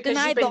it. That's because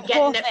you've Denied the been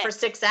whole getting it thing. for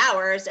 6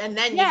 hours and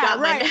then you Yeah, got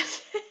my right.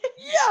 message.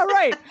 Yeah,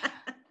 right.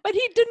 But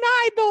he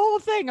denied the whole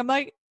thing. I'm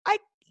like,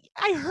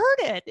 I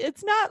heard it.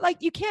 It's not like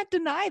you can't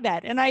deny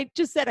that. And I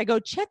just said, I go,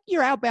 check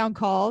your outbound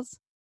calls.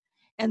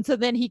 And so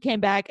then he came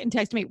back and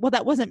texted me, well,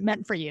 that wasn't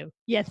meant for you.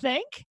 You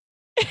think?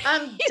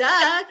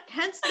 Duh.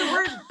 Hence the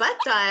word butt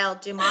dial,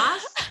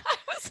 Dumas.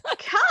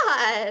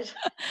 God.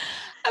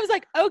 I was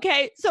like,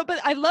 okay. So, but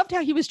I loved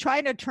how he was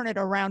trying to turn it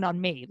around on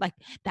me. Like,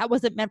 that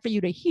wasn't meant for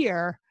you to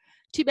hear.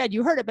 Too bad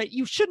you heard it, but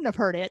you shouldn't have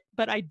heard it.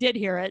 But I did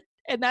hear it.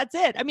 And that's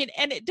it. I mean,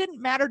 and it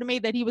didn't matter to me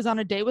that he was on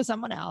a date with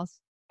someone else.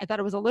 I thought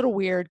it was a little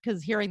weird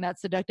because hearing that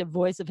seductive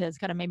voice of his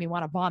kind of made me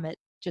want to vomit,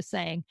 just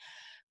saying.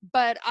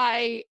 But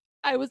I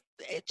was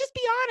just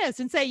be honest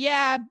and say,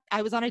 yeah,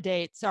 I was on a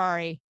date.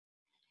 Sorry.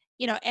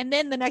 And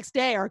then the next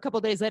day or a couple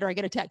of days later, I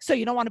get a text. So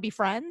you don't want to be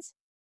friends?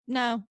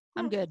 No,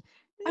 I'm good.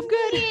 I'm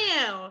good.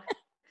 No.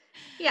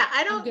 Yeah,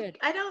 I I'm good.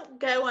 don't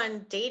go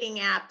on dating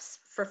apps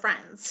for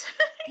friends.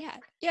 Yeah.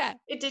 Yeah.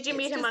 Did you It's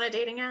meet him just, on a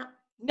dating app?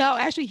 no,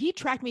 actually, he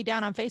tracked me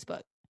down on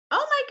Facebook.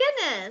 Oh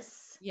my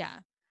goodness. Yeah.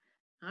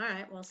 All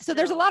right. Well, So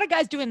there's a still. lot of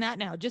guys doing that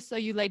now, just so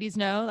you ladies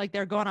know, like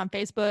they're going on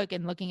Facebook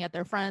and looking at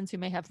their friends who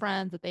may have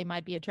friends that they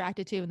might be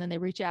attracted to. And then they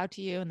reach out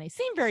to you and they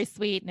seem very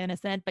sweet and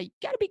innocent, but you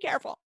got to be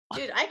careful.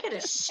 Dude, I get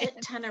a shit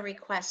ton of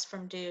requests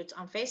from dudes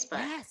on Facebook.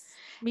 Yes,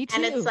 me too.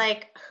 And it's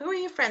like, who are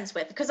you friends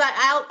with? Because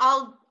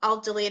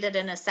I'll delete it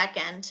in a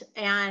second.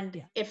 And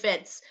Yeah. if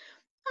it's,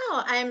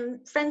 oh,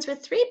 I'm friends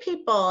with 3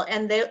 people,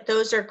 and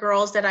those are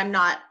girls that I'm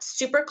not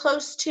super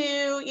close to,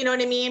 you know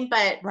what I mean?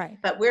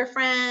 But we're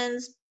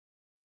friends,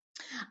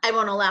 I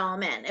won't allow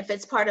them in. If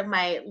it's part of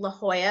my La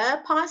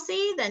Jolla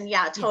posse, then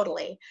yeah,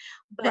 totally.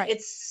 But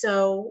it's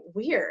so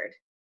weird.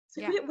 It's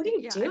like, what are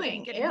you doing? I've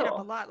been getting hit up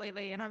a lot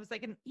lately. And I was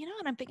like, and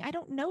I'm thinking, I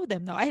don't know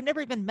them though. I had never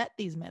even met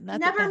these men.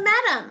 Never met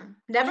them.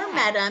 Never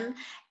met them.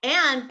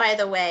 And by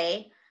the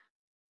way,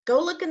 go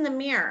look in the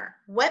mirror.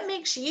 What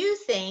makes you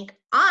think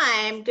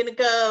I'm going to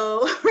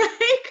go,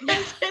 right?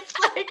 Because it's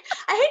like,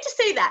 I hate to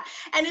say that.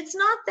 And it's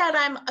not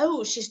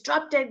that she's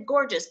drop dead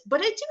gorgeous, but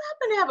I do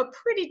happen to have a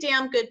pretty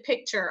damn good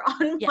picture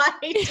on my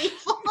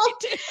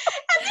default.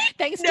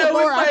 Thanks to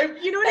Laura.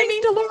 You know what I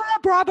mean? Thanks to Laura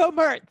Bravo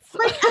Mertz.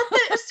 Like,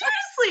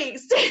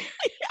 seriously. Thank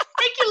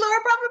you, Laura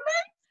Bravo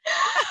Mertz.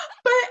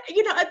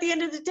 But, at the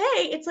end of the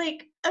day, it's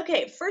like,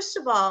 okay, first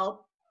of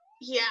all,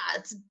 yeah,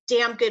 it's a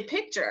damn good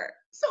picture.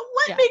 So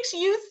what makes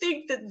you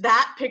think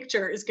that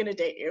picture is going to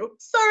date you?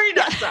 Sorry,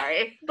 not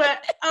sorry.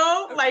 But,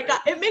 oh my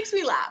God, it makes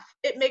me laugh.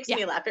 It makes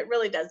me laugh. It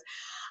really does.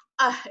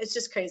 It's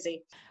just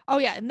crazy. Oh,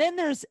 yeah. And then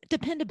there's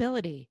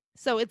dependability.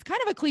 So it's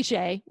kind of a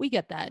cliche. We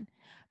get that.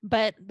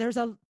 But there's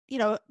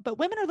but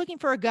women are looking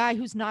for a guy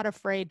who's not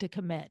afraid to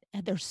commit.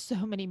 And there's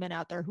so many men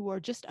out there who are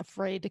just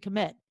afraid to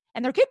commit.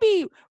 And there could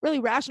be really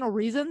rational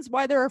reasons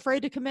why they're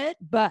afraid to commit.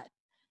 But,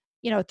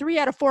 3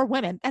 out of 4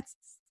 women, that's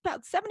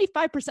about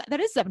 75%. That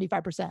is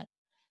 75%.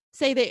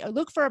 Say they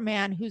look for a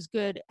man who's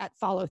good at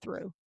follow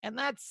through. And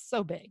that's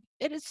so big.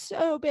 It is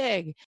so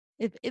big.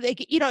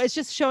 It's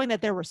just showing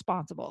that they're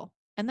responsible.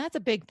 And that's a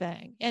big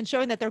thing. And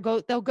showing that they'll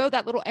go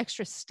that little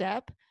extra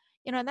step,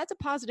 and that's a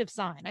positive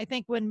sign. I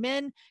think when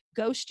men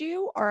ghost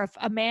you, or if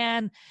a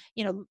man,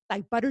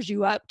 like butters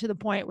you up to the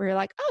point where you're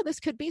like, oh, this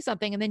could be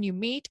something. And then you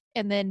meet,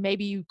 and then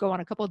maybe you go on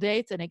a couple of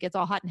dates and it gets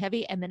all hot and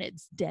heavy and then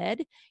it's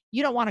dead.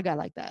 You don't want a guy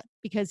like that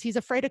because he's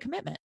afraid of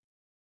commitment.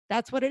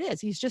 That's what it is.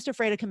 He's just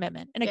afraid of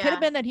commitment. And it could have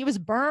been that he was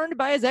burned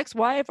by his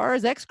ex-wife or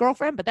his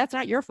ex-girlfriend, but that's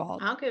not your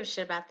fault. I don't give a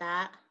shit about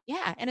that.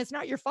 Yeah. And it's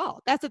not your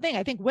fault. That's the thing.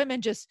 I think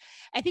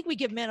we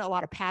give men a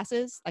lot of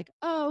passes. Like,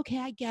 oh, okay,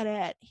 I get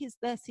it. He's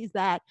this, he's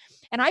that.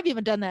 And I've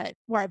even done that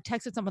where I've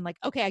texted someone like,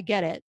 okay, I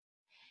get it.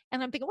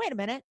 And I'm thinking, wait a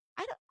minute.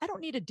 I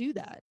don't need to do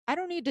that. I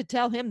don't need to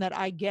tell him that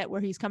I get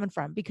where he's coming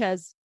from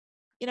because,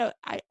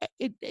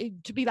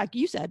 to be like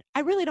you said, I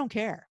really don't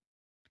care.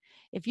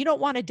 If you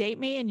don't want to date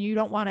me and you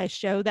don't want to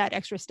show that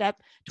extra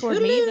step toward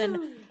me,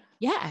 then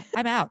yeah,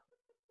 I'm out.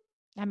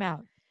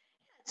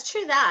 It's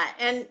true that.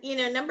 And,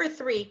 number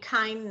 3,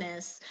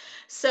 kindness.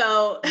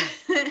 So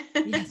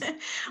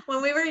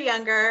when we were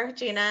younger,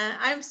 Gina,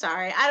 I'm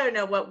sorry, I don't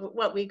know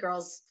what we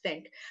girls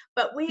think,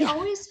 but we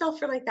always fell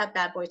for like that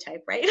bad boy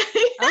type, right?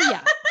 Oh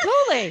yeah,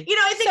 totally.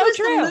 I think it was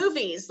the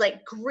movies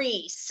like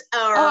Grease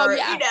or,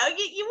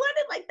 you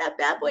wanted like that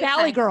bad boy.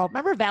 Valley Girl.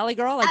 Remember Valley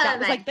Girl? Like that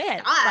was like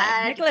that.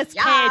 Like Nicolas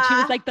Cage, he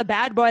was like the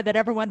bad boy that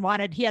everyone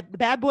wanted. He had the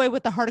bad boy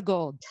with the heart of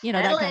gold, that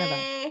kind of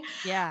thing.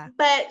 Yeah.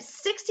 But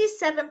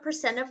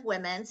 67% of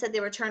women said they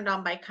were turned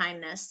on by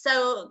kindness.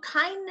 So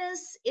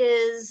kindness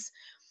is,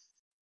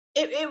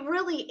 it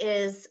really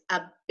is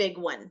a big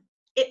one.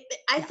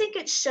 I think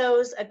it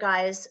shows a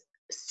guy's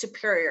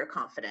superior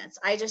confidence.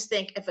 I just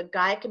think if a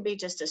guy can be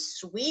just a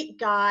sweet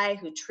guy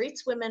who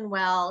treats women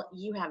well,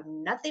 you have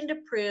nothing to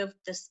prove.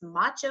 This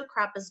macho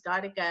crap has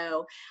got to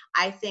go.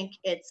 I think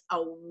it's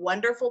a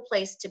wonderful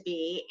place to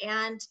be.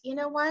 And you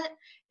know what?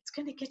 It's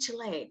going to get you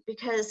laid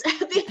because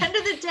at the end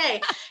of the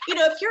day,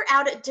 if you're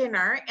out at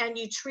dinner and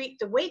you treat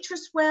the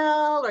waitress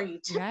well or you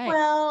tip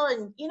well,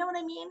 and you know what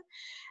I mean?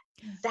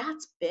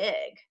 That's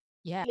big.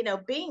 Yeah.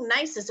 Being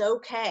nice is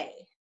okay.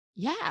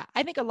 Yeah.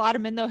 I think a lot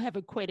of men, though, have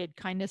equated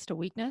kindness to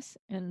weakness,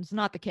 and it's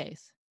not the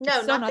case. No,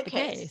 it's not the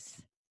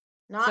case.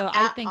 So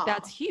I think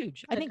that's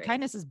huge. I think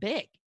kindness is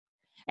big.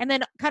 And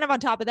then kind of on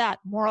top of that,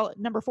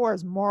 number 4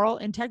 is moral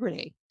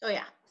integrity. Oh,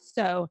 yeah.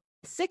 So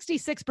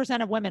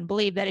 66% of women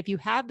believe that if you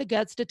have the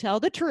guts to tell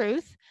the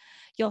truth,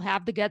 you'll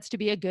have the guts to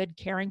be a good,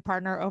 caring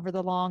partner over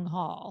the long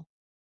haul.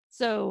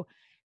 So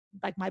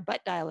like my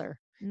butt dialer,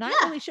 not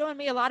really showing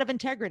me a lot of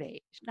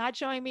integrity, not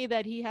showing me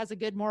that he has a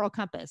good moral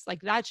compass,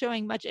 like not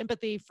showing much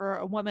empathy for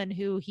a woman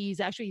who he's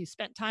actually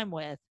spent time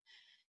with,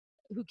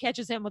 who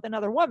catches him with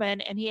another woman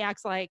and he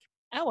acts like,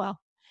 oh, well,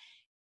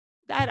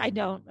 that I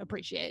don't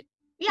appreciate.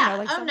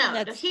 Yeah.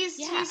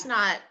 He's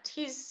not,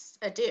 he's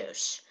a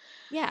douche.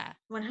 Yeah.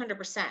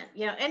 100%.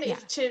 And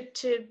if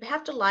to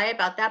have to lie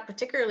about that,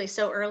 particularly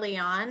so early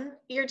on,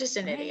 you're just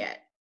an idiot.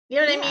 You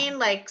know what I mean?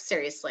 Like,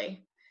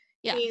 seriously.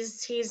 Yeah.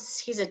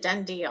 He's a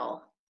done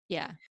deal.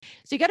 Yeah.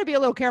 So you got to be a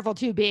little careful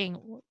too,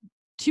 being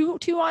too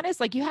honest.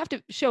 Like you have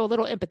to show a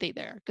little empathy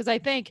there. Cause I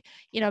think,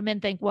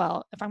 men think,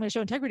 well, if I'm going to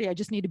show integrity, I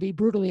just need to be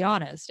brutally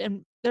honest.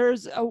 And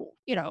there's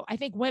I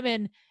think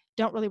women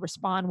don't really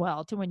respond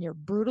well to when you're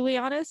brutally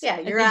honest. Yeah.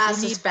 Your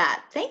ass is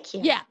fat. Thank you.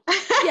 Yeah.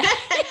 Yeah.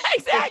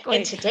 Exactly.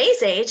 In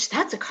today's age,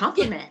 that's a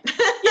compliment.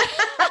 Yeah.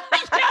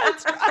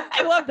 That's right.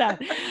 I love that.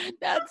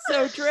 That's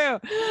so true.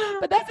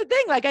 But that's the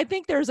thing. Like, I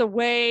think there's a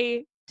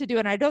way to do it.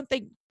 And I don't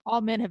think all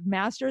men have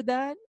mastered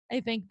that. I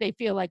think they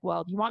feel like,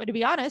 well, you want me to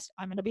be honest?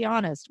 I'm going to be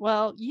honest.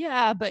 Well,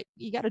 yeah, but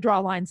you got to draw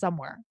a line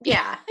somewhere.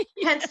 Yeah.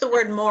 Hence the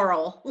word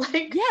moral.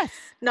 Like, yes,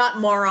 not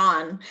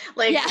moron.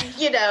 Like,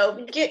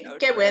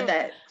 get with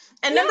it.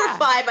 And number 5,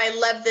 I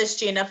love this,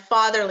 Gina,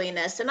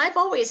 fatherliness. And I've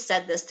always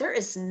said this, there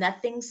is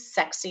nothing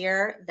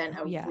sexier than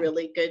a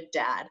really good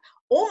dad.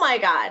 Oh my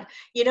God.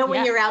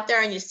 When you're out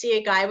there and you see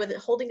a guy with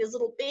holding his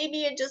little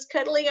baby and just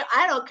cuddling it,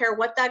 I don't care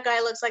what that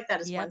guy looks like.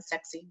 That is one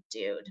sexy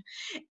dude.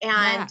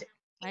 And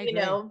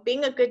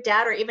being a good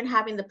dad or even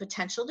having the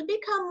potential to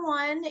become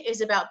one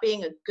is about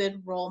being a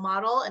good role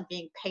model and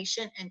being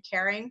patient and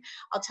caring.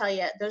 I'll tell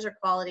you, those are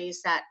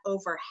qualities that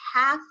over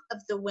half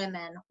of the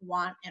women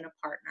want in a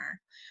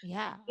partner.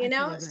 Yeah.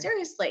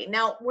 Seriously.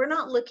 Now, we're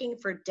not looking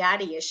for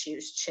daddy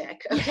issues,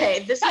 chick.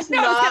 Okay. This is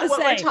not what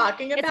we're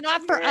talking about. It's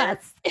not for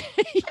us.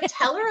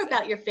 Tell her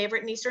about your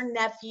favorite niece or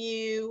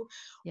nephew,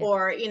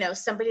 or,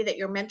 somebody that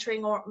you're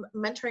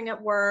mentoring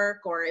at work,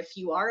 or if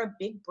you are a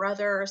big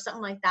brother or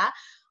something like that.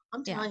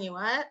 I'm telling you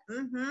what,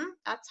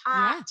 that's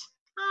hot.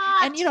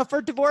 Yeah. And,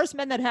 for divorced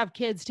men that have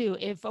kids too,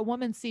 if a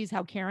woman sees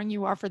how caring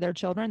you are for their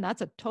children,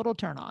 that's a total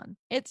turn on.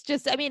 It's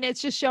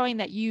just showing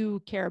that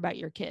you care about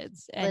your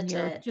kids and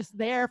you're just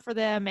there for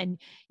them and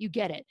you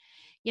get it.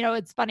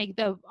 It's funny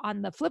though,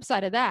 on the flip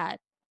side of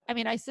that,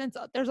 I sense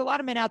there's a lot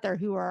of men out there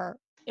who are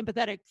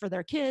empathetic for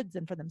their kids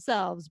and for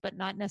themselves, but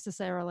not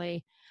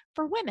necessarily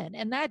for women.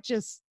 And that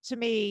just, to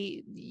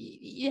me,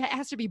 you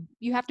have to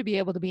be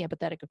able to be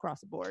empathetic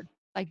across the board.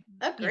 Like,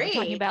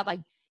 talking about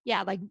like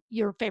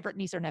your favorite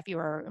niece or nephew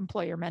or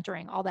employer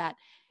mentoring, all that.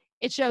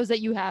 It shows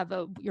that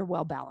you're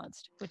well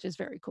balanced, which is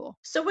very cool.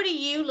 So what do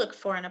you look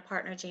for in a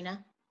partner,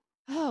 Gina?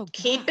 Oh,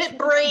 Keep gosh, it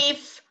what else?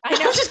 brief. I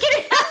know. I'm just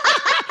kidding.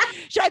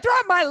 Should I throw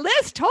out my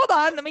list? Hold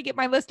on. Let me get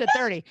my list at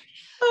 30.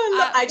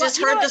 I Well, just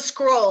you know heard the what?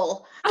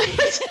 scroll.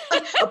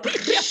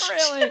 Yeah,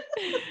 really.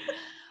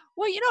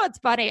 Well, you know, it's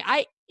funny.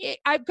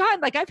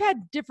 I've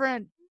had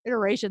different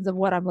iterations of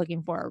what I'm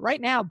looking for. Right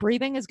now,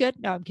 breathing is good.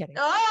 No, I'm kidding.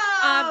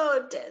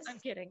 Oh, I'm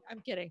kidding. I'm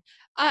kidding.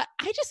 I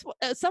just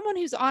someone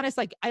who's honest.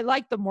 Like, I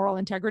like the moral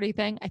integrity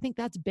thing. I think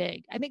that's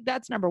big. I think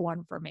that's number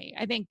one for me.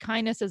 I think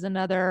kindness is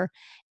another,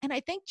 and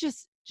I think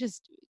just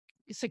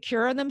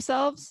secure in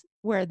themselves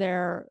where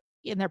they're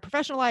in their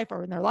professional life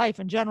or in their life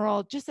in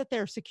general. Just that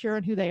they're secure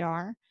in who they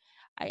are.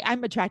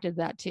 I'm attracted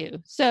to that too.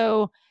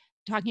 So,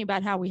 talking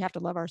about how we have to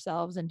love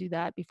ourselves and do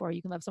that before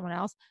you can love someone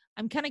else,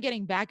 I'm kind of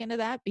getting back into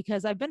that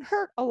because I've been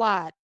hurt a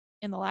lot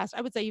in the last,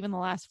 I would say, even the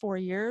last 4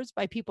 years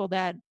by people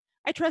that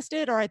I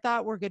trusted or I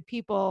thought were good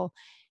people,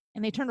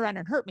 and they turned around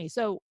and hurt me.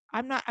 So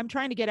I'm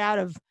trying to get out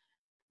of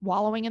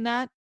wallowing in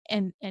that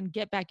and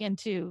get back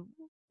into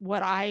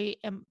what I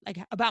am like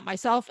about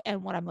myself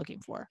and what I'm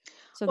looking for.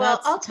 So well,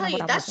 that's I'll kind tell of what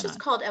you, I'm that's working just on.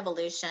 called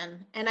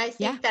evolution. And I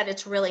Yeah. think that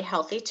it's really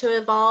healthy to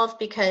evolve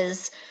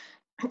because,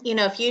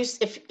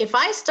 if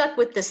I stuck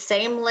with the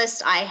same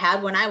list I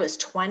had when I was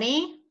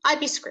 20, I'd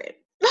be screwed.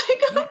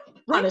 Like, Yeah.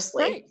 Right,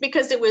 honestly, right.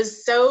 because it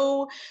was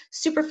so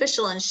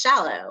superficial and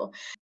shallow.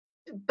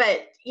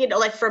 But,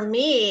 like for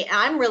me,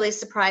 I'm really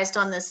surprised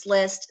on this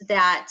list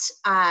that,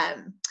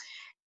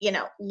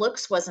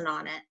 looks wasn't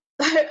on it.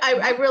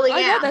 I really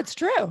I know am. that's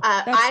true.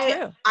 Uh, That's I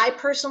true. I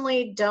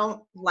personally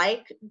don't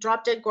like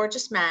drop dead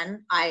gorgeous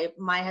men.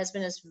 My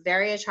husband is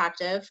very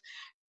attractive.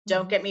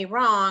 Don't Mhm. get me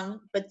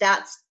wrong, but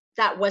that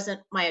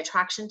wasn't my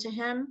attraction to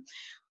him.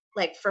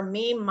 Like for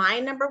me, my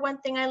number one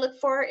thing I look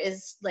for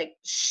is like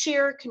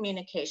sheer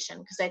communication.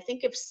 Because I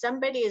think if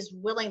somebody is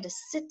willing to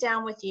sit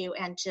down with you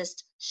and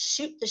just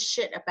shoot the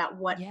shit about Yeah.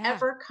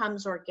 whatever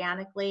comes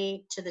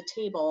organically to the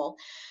table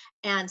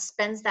and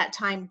spends that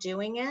time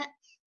doing it,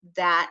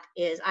 that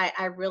is,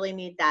 I really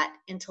need that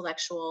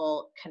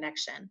intellectual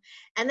connection.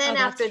 And then Oh,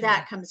 that's after true.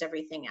 that comes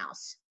everything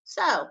else.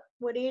 So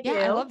what do you Yeah, do?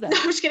 I love No, that.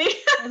 I'm just kidding.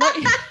 I love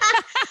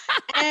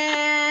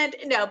And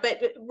no,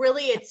 but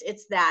really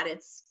it's that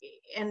it's,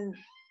 and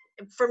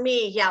for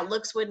me, yeah,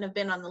 looks wouldn't have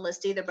been on the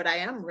list either, but I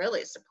am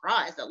really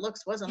surprised that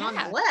looks wasn't on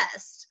the Yeah,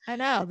 list. I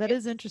know. That is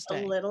It's a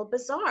interesting. little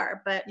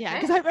bizarre, but Yeah,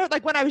 because hey. I wrote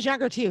like when I was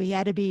younger too, he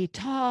had to be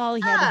tall,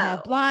 he had to have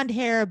Oh, blonde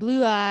hair,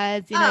 blue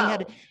eyes,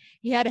 oh,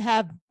 he had to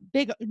have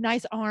big,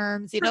 nice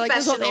arms, like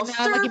this whole professional thing.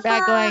 Now I'm looking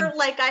back surfer. going,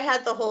 Like I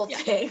had the whole yeah,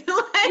 thing. Like,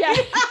 yeah,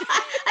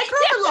 I grew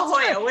yeah, up in La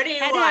that's true. Jolla. What do you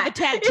Had to have a want?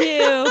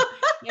 tattoo.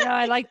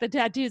 I like the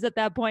tattoos at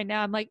that point.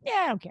 Now I'm like,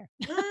 yeah, I don't care.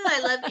 I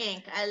love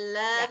ink. I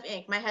Yeah, love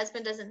ink. My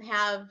husband doesn't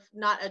have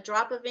not a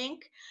drop of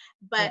ink,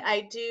 but yeah,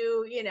 I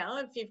do,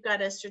 if you've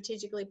got a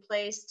strategically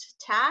placed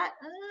tat,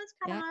 it's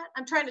kind of yeah, hot.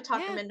 I'm trying to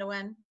talk him yeah. into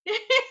one.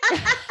 I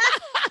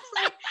It's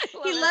like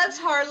he love it. loves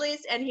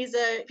Harleys and he's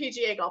a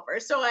PGA golfer.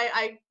 So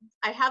I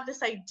have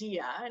this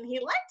idea and he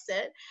likes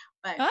it,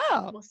 but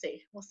Oh, we'll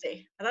see. We'll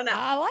see. I don't know.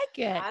 I like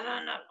it. I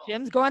don't know.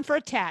 Jim's going for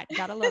a tat.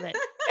 Gotta love it.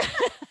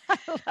 I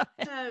love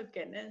it. Oh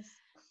goodness.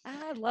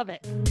 I love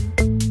it.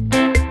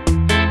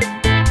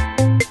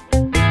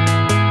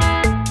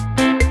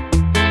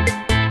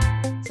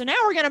 So now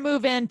we're going to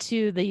move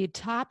into the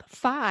top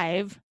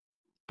 5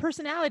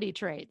 personality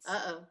traits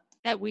Uh-oh.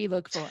 that we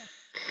look for.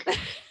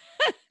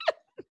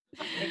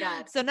 Oh my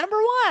God. So number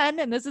 1,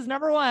 and this is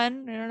number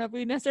 1. I don't know if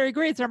we necessarily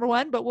agree it's number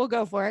 1, but we'll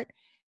go for it.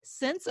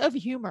 Sense of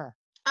humor.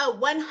 Oh,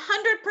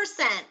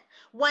 100%.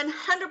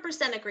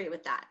 100% agree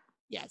with that.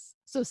 Yes.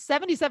 So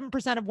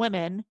 77% of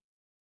women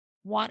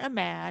want a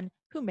man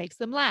who makes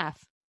them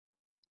laugh.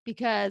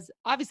 Because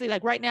obviously,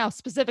 like right now,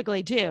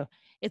 specifically too,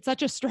 it's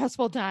such a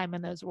stressful time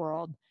in this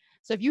world.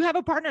 So if you have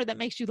a partner that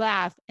makes you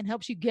laugh and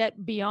helps you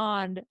get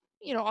beyond,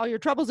 all your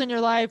troubles in your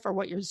life or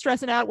what you're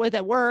stressing out with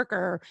at work,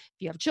 or if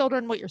you have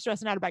children, what you're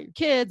stressing out about your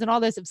kids and all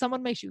this, if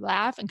someone makes you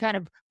laugh and kind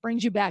of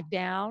brings you back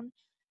down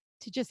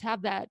to just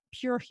have that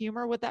pure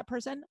humor with that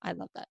person, I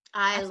love that.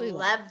 I Absolutely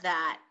love love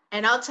that.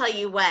 And I'll tell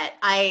you what,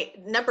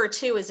 number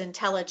 2 is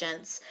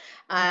intelligence.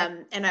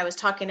 Yep. And I was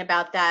talking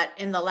about that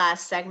in the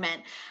last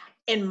segment.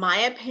 In my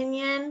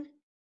opinion,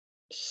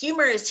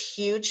 humor is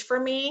huge for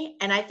me,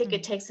 and I think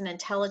it takes an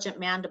intelligent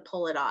man to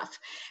pull it off.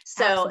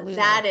 So Absolutely.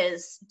 that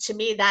is, to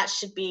me, that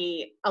should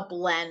be a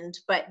blend.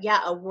 But yeah,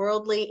 a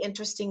worldly,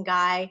 interesting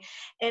guy.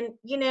 And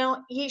you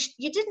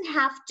didn't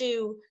have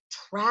to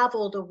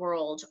travel the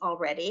world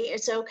already.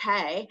 It's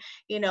okay,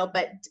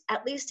 but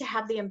at least to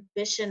have the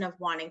ambition of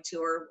wanting to,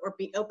 or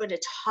be open to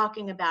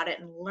talking about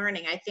it and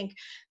learning. I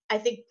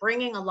think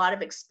bringing a lot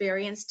of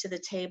experience to the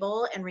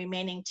table and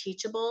remaining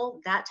teachable,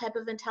 that type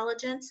of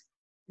intelligence,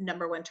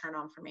 number 1 turn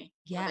on for me.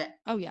 Love Yeah. it.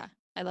 Oh yeah.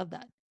 I love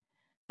that.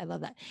 I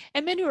love that.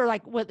 And men who are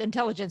like with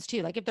intelligence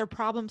too, like if they're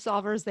problem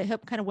solvers, they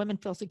help kind of women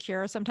feel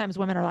secure. Sometimes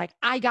women are like,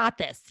 I got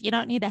this. You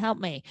don't need to help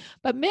me.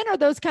 But men are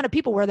those kind of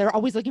people where they're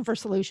always looking for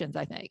solutions,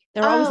 I think.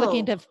 They're always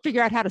looking to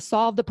figure out how to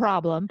solve the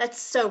problem. That's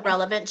so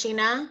relevant,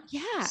 Gina.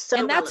 Yeah. So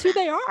and that's relevant.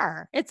 who they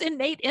are. It's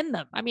innate in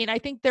them. I mean, I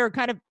think they're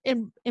kind of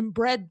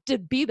inbred to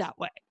be that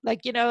way.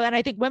 Like, and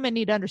I think women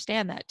need to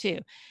understand that too.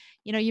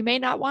 You may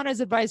not want his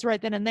advice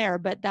right then and there,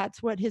 but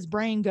that's what his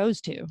brain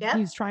goes to. Yep.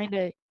 He's trying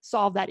to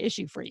solve that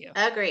issue for you.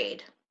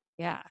 Agreed.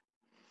 Yeah.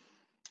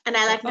 And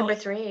I like number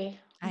 3.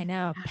 I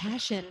know.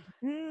 Passion.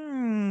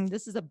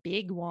 This is a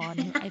big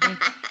one, I think.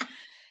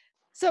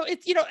 So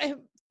it's,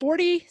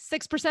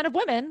 46% of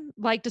women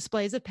like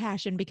displays of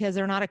passion because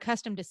they're not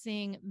accustomed to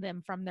seeing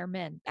them from their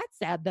men. That's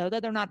sad though,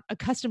 that they're not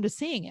accustomed to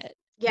seeing it.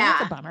 Yeah.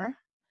 That's a bummer.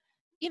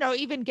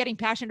 Even getting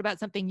passionate about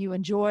something you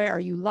enjoy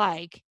or you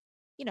like,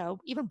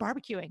 even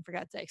barbecuing, for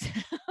God's sakes.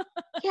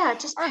 Yeah,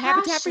 just our passion,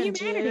 Habitat for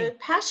Humanity. Dude.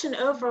 Passion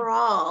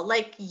overall.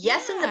 Like,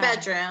 yes, in the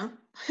bedroom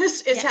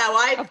is Yes, how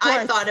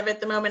I thought of it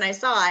the moment I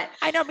saw it.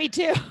 I know, me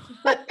too.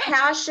 But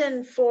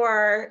passion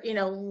for,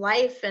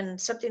 life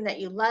and something that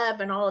you love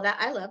and all of that.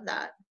 I love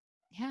that.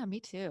 Yeah, me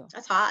too.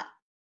 That's hot.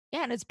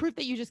 Yeah, and it's proof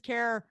that you just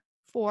care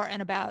for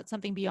and about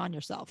something beyond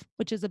yourself,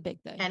 which is a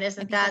big thing. And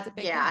isn't that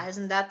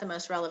the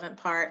most relevant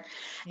part?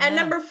 Yeah. And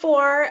number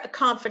 4,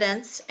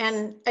 confidence.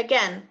 And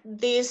again,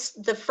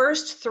 the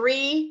first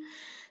 3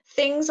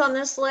 things on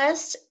this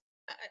list,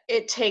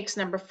 it takes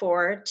number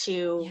 4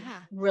 to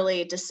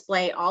really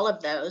display all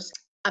of those.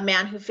 A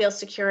man who feels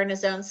secure in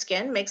his own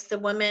skin makes the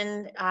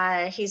woman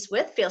he's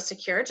with feel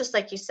secure, just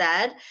like you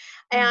said.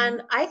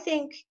 And I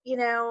think,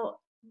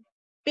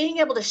 being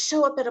able to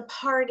show up at a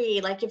party,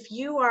 like if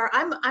you are,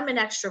 I'm an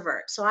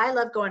extrovert, so I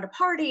love going to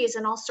parties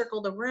and I'll circle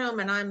the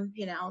room and I'm,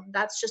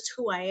 that's just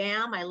who I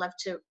am. I love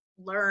to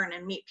learn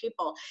and meet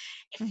people.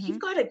 If you've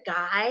got a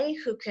guy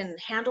who can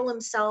handle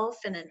himself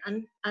in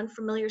an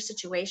unfamiliar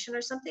situation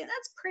or something,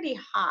 that's pretty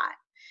hot.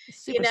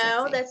 Super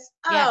sexy.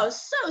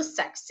 That's so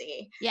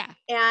sexy. Yeah.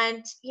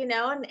 And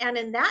and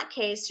in that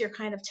case, you're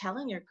kind of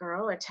telling your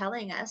girl or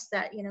telling us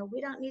that we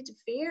don't need to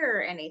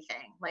fear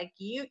anything. Like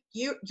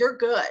you're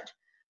good.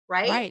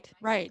 Right.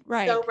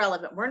 So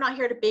relevant. We're not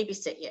here to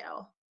babysit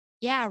you.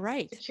 Yeah,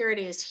 right.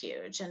 Security is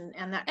huge, and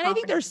that. And I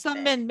think there's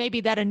some men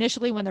maybe that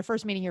initially, when they're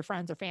first meeting your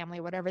friends or family,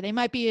 or whatever, they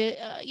might be,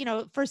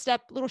 first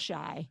step a little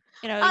shy.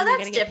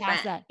 That's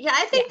different. That. Yeah,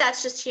 I think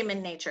that's just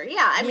human nature.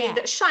 Yeah, I mean,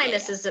 the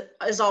shyness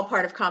is all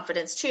part of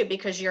confidence too,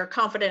 because you're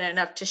confident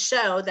enough to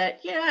show that.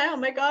 Yeah, oh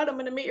my God, I'm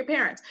going to meet your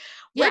parents.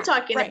 We're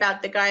talking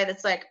about the guy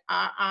that's like,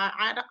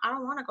 I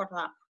don't want to go to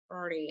that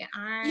party.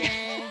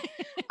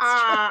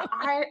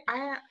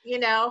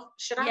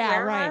 Should I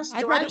wear this?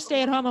 I'd rather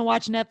stay at home and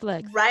watch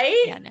Netflix.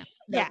 Right? Yeah, no.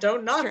 Yeah,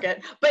 don't knock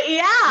it. But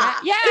yeah.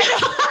 Yeah,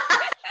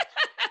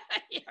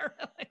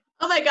 really.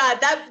 Oh my God,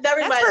 that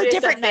reminds me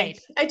of something. Night.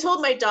 I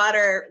told my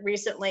daughter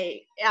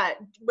recently,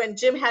 when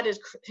Jim had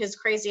his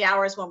crazy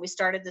hours when we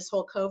started this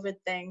whole COVID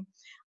thing,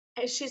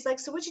 and she's like,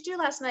 so what'd you do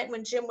last night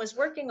when Jim was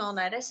working all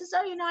night? I says,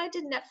 I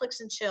did Netflix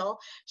and chill.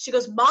 She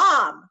goes,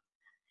 Mom,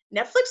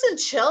 Netflix and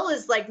chill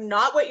is like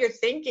not what you're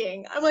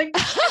thinking. I'm like,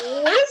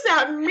 what does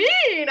that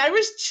mean? I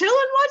was chilling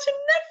watching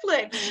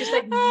Netflix. She's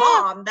like,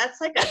 Mom, that's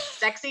like a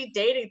sexy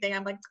dating thing.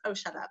 I'm like, oh,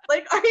 shut up.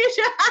 Like, are you?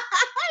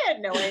 I had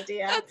no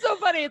idea. That's so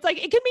funny. It's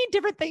like, it can mean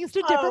different things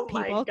to different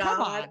people. My God.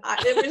 Come on.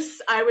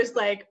 I was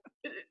like,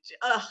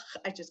 ugh,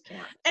 I just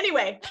can't.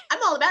 Anyway, I'm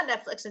all about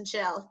Netflix and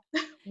chill.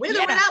 With or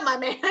without my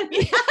man.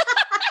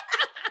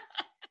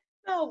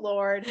 Oh,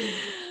 Lord.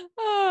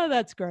 Oh,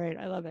 that's great.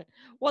 I love it.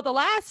 Well, the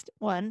last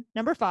one,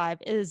 number 5,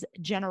 is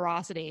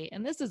generosity.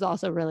 And this is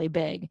also really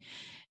big.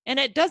 And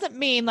it doesn't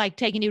mean like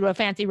taking you to a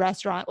fancy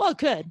restaurant. Well, it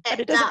could, but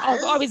it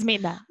doesn't always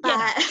mean that.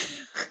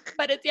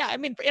 But it's, I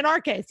mean, in our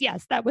case,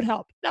 yes, that would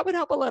help. That would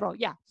help a little.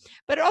 Yeah.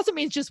 But it also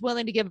means just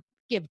willing to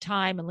give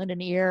time and lend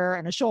an ear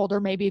and a shoulder,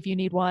 maybe if you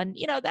need one.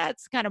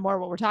 That's kind of more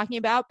what we're talking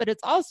about. But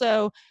it's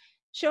also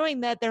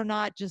showing that they're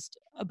not just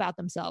about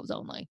themselves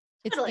only.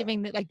 It's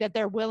giving like that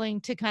they're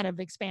willing to kind of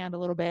expand a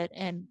little bit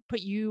and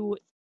put you,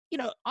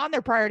 on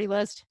their priority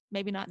list,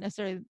 maybe not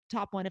necessarily the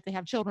top one if they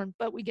have children,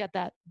 but we get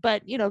that.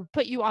 But,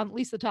 put you on at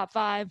least the top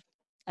 5.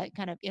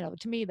 Kind of,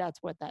 to me,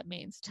 that's what that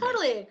means.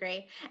 Totally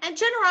agree. And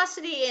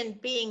generosity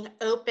and being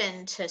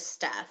open to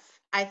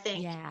stuff, I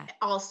think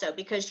also,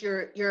 because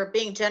you're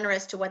being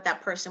generous to what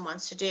that person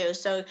wants to do.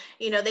 So,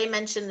 they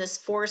mentioned this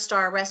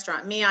 4-star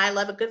restaurant. Me, I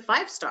love a good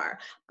 5-star,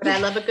 but I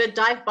love a good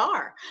dive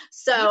bar.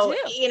 So,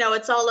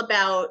 it's all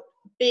about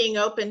being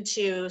open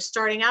to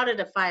starting out at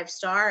a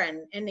 5-star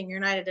and ending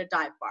your night at a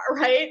dive bar,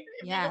 right?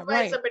 Yeah, if you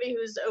find somebody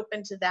who's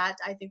open to that,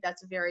 I think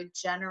that's a very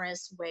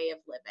generous way of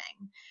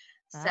living.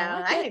 So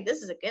I think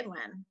this is a good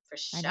one for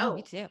sure. I know,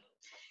 me too.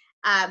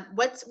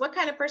 What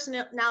kind of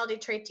personality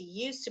trait do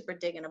you super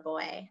dig in a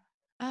boy?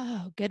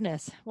 Oh,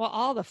 goodness. Well,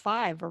 all the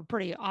 5 are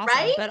pretty awesome,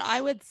 right? But I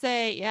would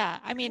say,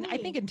 I mean, I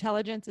think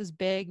intelligence is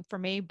big for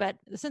me, but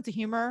the sense of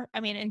humor,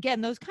 I mean,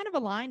 again, those kind of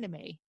align to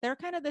me. They're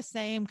kind of the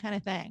same kind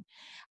of thing.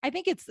 I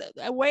think it's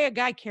a way a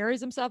guy carries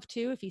himself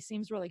too. If he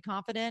seems really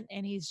confident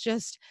and he's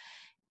just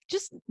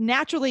just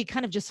naturally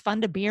kind of just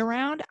fun to be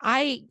around.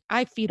 I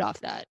feed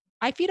off that.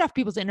 I feed off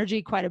people's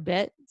energy quite a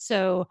bit.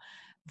 So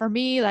for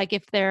me, like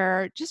if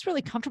they're just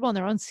really comfortable in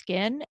their own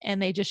skin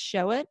and they just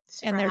show it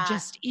and they're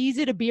just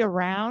easy to be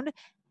around,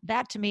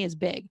 that to me is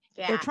big.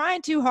 If they're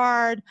trying too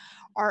hard,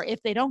 or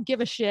if they don't give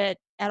a shit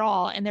at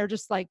all and they're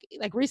just like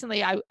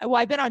recently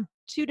I've been on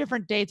 2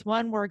 different dates,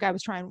 one where a guy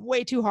was trying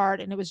way too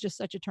hard and it was just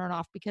such a turn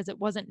off because it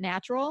wasn't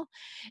natural,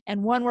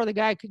 and one where the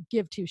guy could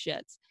give 2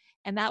 shits,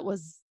 and that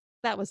was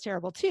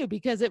terrible too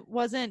because it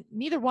wasn't,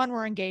 neither one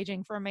were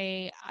engaging for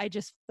me.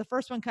 The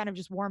first one kind of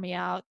just wore me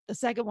out. The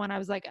second one I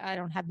was like, I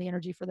don't have the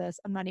energy for this,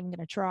 I'm not even going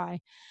to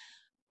try.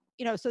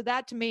 So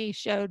that to me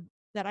showed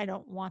that I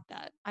don't want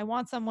that. I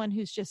want someone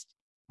who's just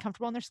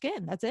comfortable in their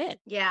skin. That's it.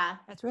 Yeah.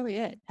 That's really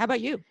it. How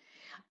about you?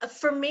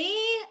 For me,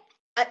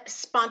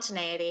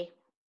 spontaneity.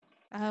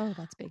 Oh,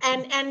 that's big.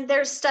 And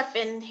there's stuff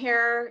in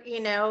here,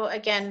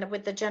 again,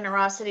 with the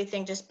generosity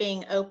thing, just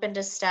being open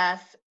to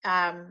stuff.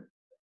 And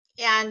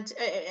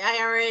I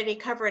already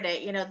covered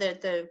it,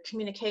 the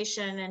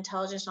communication,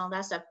 intelligence, and all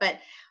that stuff. But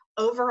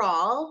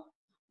overall,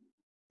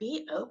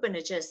 be open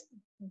to just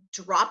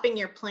dropping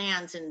your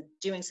plans and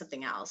doing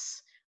something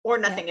else or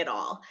nothing at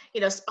all.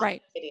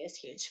 Spontaneity is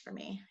huge for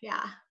me.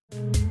 Yeah.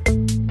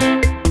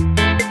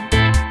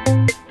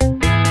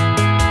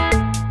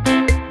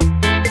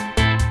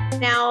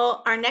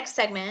 Now, our next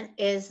segment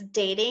is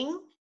dating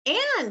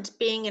and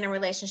being in a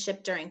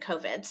relationship during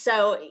COVID.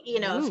 So,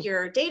 if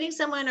you're dating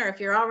someone or if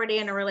you're already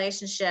in a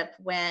relationship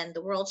when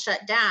the world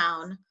shut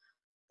down,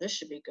 this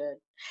should be good.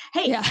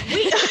 Hey,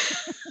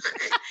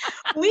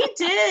 we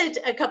did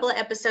a couple of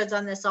episodes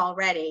on this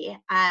already,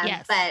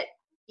 yes. But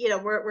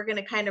we're going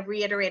to kind of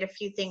reiterate a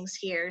few things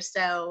here.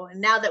 So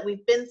now that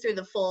we've been through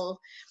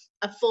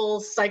a full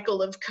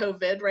cycle of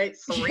COVID, right?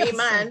 3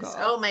 months.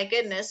 Oh my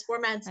goodness, 4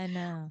 months. I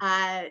know.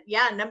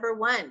 Number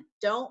 1,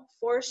 don't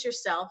force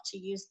yourself to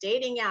use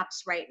dating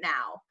apps right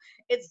now.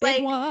 It's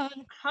Big like,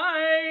 one.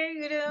 hi,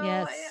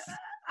 Yes.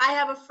 I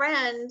have a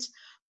friend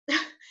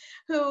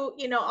who,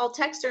 I'll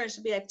text her and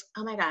she'll be like,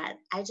 oh my God,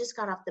 I just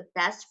got off the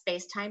best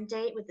FaceTime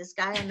date with this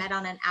guy I met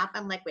on an app.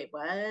 I'm like, wait,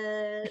 what?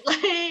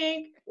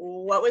 Like,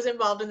 what was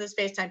involved in this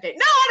FaceTime date?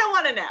 No, I don't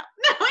want to know.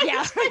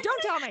 No,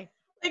 don't tell me.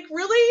 Like,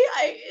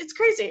 really? It's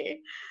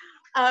crazy.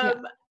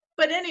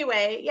 But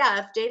anyway,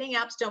 if dating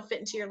apps don't fit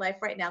into your life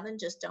right now, then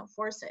just don't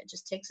force it.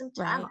 Just take some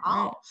time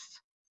off.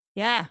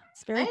 Yeah,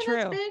 it's very true.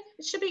 That's big.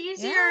 It should be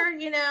easier,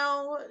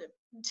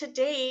 to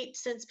date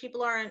since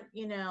people aren't,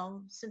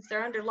 since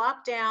they're under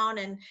lockdown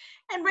and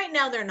right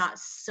now they're not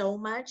so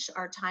much.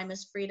 Our time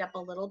is freed up a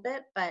little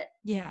bit, but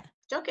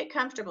don't get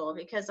comfortable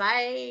because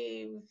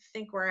I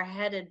think we're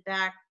headed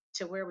back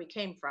to where we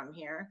came from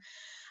here.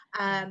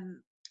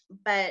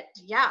 But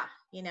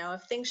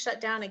if things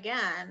shut down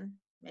again,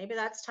 maybe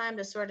that's time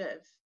to sort of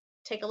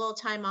take a little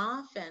time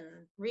off and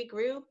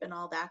regroup and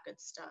all that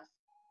good stuff.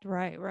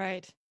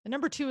 Right. And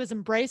number 2 is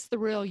embrace the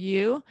real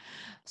you.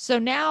 So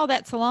now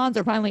that salons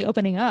are finally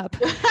opening up.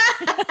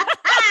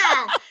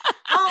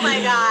 Oh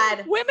my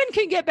God. Women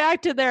can get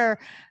back to their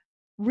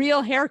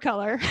real hair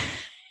color.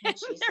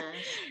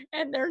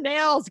 And their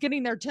nails,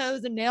 getting their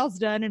toes and nails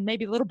done and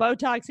maybe a little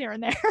Botox here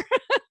and there.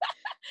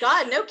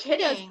 God, no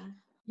kidding.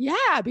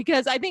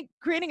 Because I think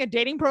creating a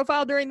dating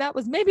profile during that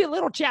was maybe a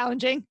little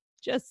challenging,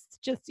 just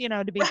to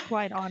be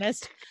quite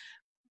honest.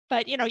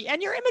 But,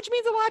 and your image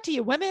means a lot to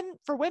you.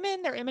 For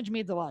women, their image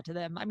means a lot to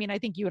them. I mean, I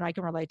think you and I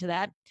can relate to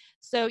that.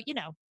 So,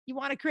 you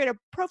want to create a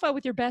profile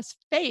with your best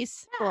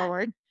face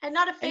forward. And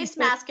not a face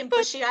mask and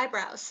bushy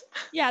eyebrows.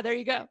 Yeah, there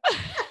you go.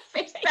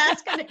 Face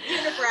mask and a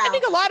unibrow. I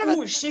think a lot of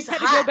us she's had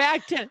hot. to go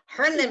back to.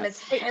 Her name is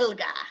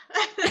Helga.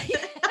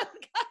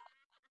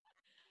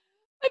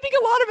 I think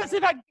a lot of us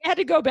have had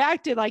to go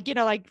back to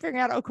figuring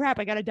out, oh crap,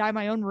 I got to dye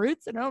my own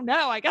roots. And oh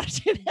no, I got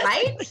to do this.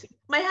 Right?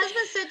 My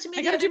husband said to me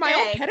I got to do my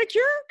own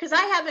pedicure? Because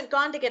I haven't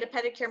gone to get a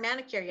pedicure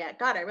manicure yet.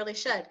 God, I really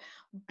should.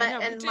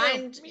 But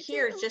mine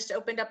here just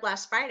opened up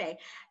last Friday.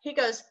 He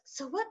goes,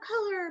 so what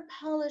color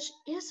polish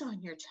is on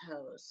your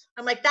toes?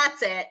 I'm like,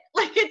 that's it.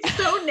 Like, it's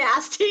so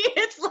nasty.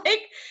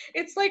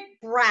 It's like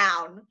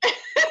brown.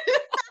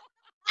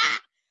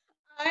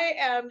 I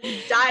am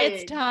dying.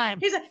 It's time.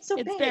 He's like, so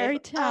it's babe, very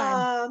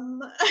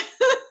time.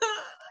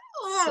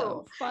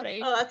 So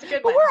funny. Oh, that's a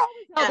good one. But we're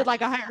always held at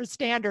like a higher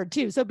standard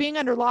too. So being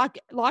under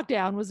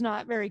lockdown was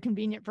not very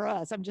convenient for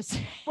us. I'm just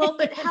saying. Well,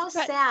 but how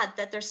sad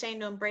that they're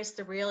saying to embrace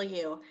the real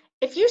you.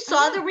 If you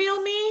saw the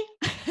real me,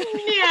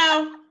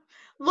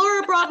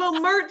 Laura Bravo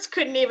Mertz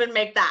couldn't even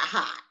make that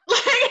hot.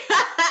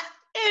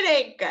 It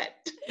ain't good.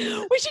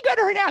 We should go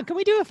to her now. Can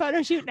we do a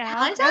photo shoot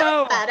now? A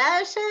photo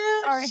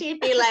shoot? Sorry. She'd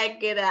be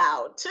like, get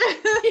out.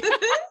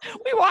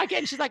 We walk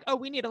in. She's like, oh,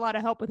 we need a lot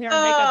of help with hair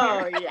and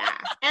makeup here. Oh, yeah.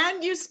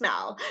 And you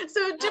smell.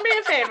 So do me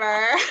a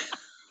favor.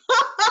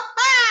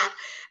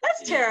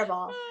 That's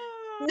terrible.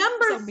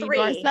 Number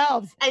 3.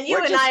 And you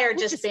and I are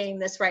just being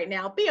this right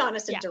now. Be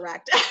honest and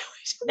direct.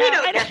 We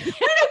don't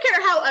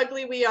care how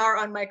ugly we are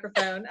on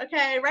microphone.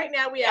 Okay. Right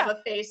now we have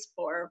a face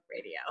for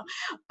radio,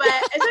 but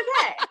it's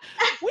okay.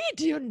 We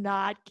do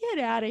not. Get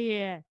out of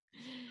here.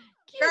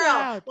 cute Girl,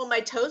 out. well, my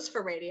toes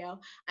for radio.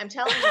 I'm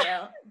telling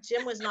you,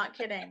 Jim was not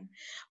kidding.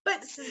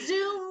 But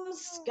Zoom,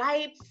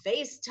 Skype,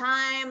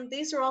 FaceTime,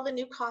 these are all the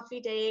new coffee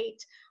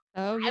date.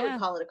 Oh I would yeah.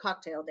 call it a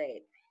cocktail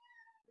date.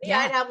 Yeah,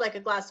 Yeah. I'd have like a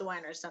glass of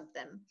wine or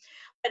something.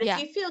 But if Yeah.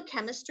 you feel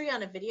chemistry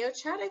on a video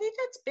chat, I think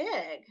that's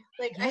big.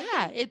 Like, I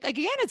Yeah. think,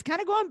 It's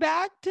kind of going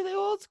back to the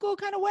old school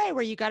kind of way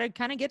where you got to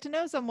kind of get to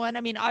know someone.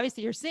 I mean,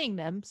 obviously you're seeing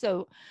them.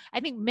 So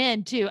I think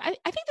men too. I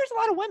think there's a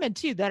lot of women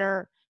too that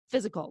are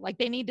physical. Like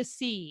they need to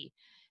see.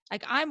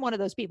 Like I'm one of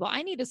those people.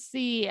 I need to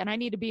see and I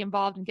need to be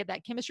involved and get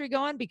that chemistry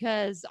going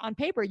because on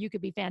paper you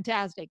could be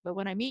fantastic. But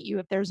when I meet you,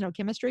 if there's no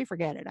chemistry,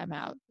 forget it. I'm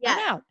out. I'm yeah,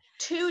 out.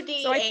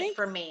 2D So I ain't think,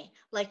 for me.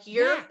 Like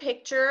your yeah,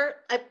 picture,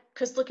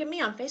 because look at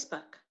me on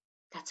Facebook.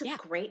 That's a yeah,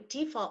 great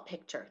default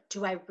picture.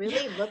 Do I yeah.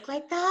 really look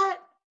like that?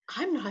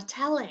 I'm not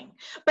telling.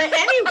 But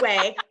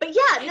anyway, but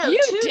yeah, no,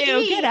 You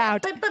do. Get 2D.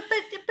 out. But at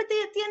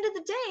the end of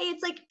the day,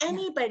 it's like Yeah.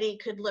 anybody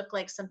could look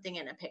like something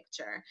in a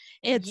picture.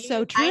 It's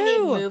so I need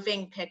true.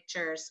 moving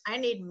pictures. I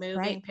need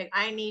Right.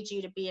 I need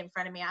you to be in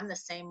front of me. I'm the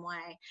same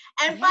way.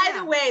 And by the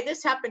Yeah. way,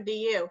 this happened to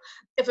you.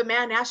 If a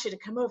man asks you to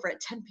come over at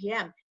 10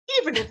 p.m.,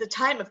 even at the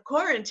time of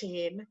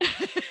quarantine,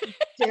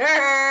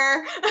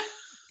 Durr.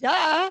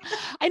 Duh.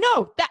 I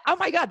know that. Oh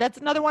my God. That's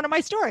another one of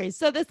my stories.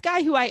 So this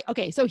guy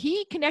so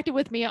he connected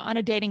with me on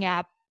a dating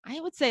app,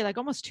 I would say like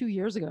almost 2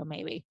 years ago,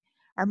 maybe,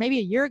 or maybe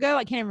a year ago.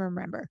 I can't even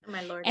remember.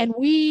 My lordy. And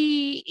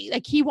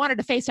he wanted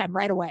to FaceTime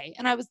right away.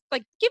 And I was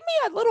like, give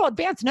me a little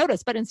advance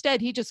notice. But instead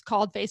he just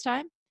called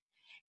FaceTime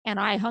and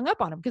I hung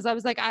up on him because I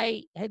was like,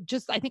 I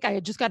think I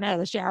had just gotten out of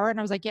the shower and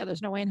I was like, yeah,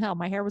 there's no way in hell.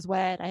 My hair was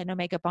wet. I had no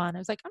makeup on. I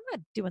was like, I'm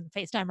not doing the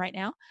FaceTime right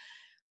now.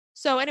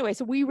 So anyway,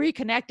 so we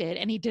reconnected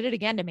and he did it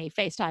again to me,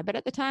 FaceTime. But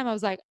at the time I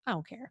was like, I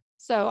don't care.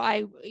 So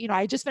I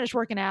just finished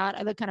working out.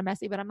 I look kind of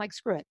messy, but I'm like,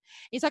 screw it.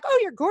 He's like, oh,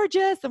 you're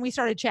gorgeous. And we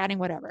started chatting,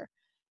 whatever.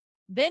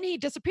 Then he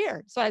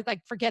disappeared. So I was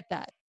like, forget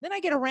that. Then I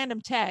get a random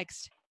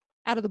text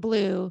out of the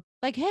blue,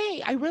 like,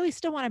 hey, I really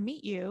still want to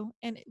meet you.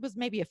 And it was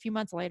maybe a few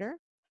months later.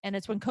 And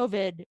it's when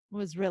COVID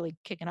was really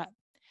kicking up.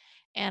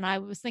 And I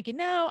was thinking,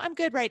 no, I'm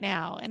good right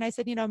now. And I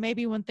said,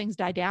 maybe when things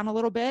die down a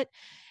little bit.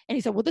 And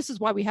he said, well, this is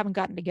why we haven't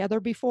gotten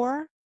together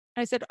before.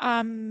 I said,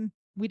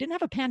 we didn't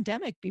have a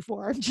pandemic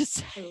before. I'm just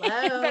saying,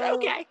 but Hello.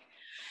 okay.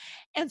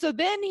 And so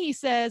then he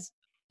says,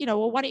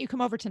 well, why don't you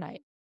come over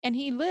tonight? And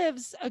he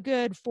lives a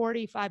good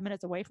 45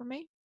 minutes away from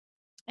me.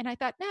 And I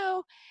thought,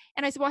 no.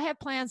 And I said, well, I have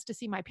plans to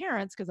see my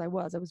parents because I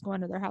was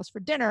going to their house for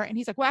dinner. And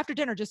he's like, well, after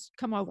dinner, just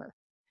come over.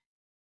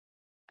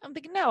 I'm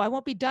thinking, no, I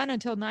won't be done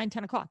until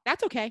 9-10 o'clock.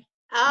 That's okay.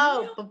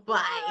 Oh,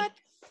 bye-bye. What?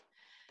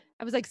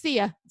 I was like, see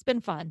ya. It's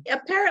been fun.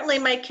 Apparently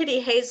my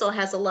kitty Hazel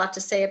has a lot to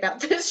say about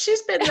this.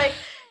 She's been like,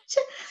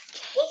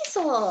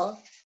 Hazel.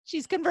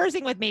 She's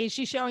conversing with me.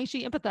 She's showing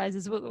she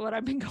empathizes with what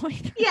I've been going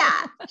through.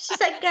 Yeah. She's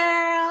like,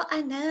 girl,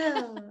 I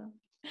know.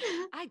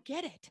 I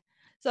get it.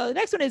 So the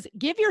next one is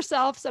give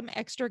yourself some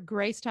extra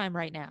grace time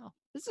right now.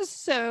 This is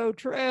so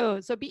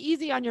true. So be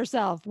easy on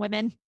yourself,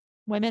 women,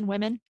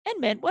 and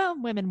men.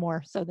 Well, women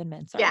more so than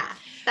men. Sorry. Yeah,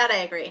 that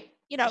I agree.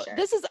 Sure.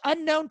 This is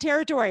unknown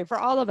territory for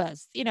all of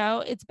us.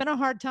 It's been a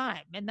hard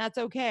time and that's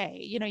okay.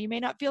 You may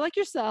not feel like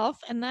yourself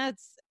and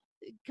that's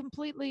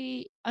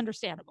completely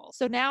understandable.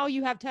 So now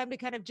you have time to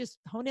kind of just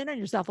hone in on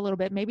yourself a little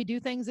bit, maybe do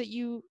things that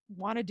you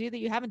want to do that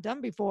you haven't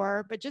done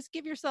before, but just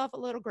give yourself a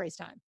little grace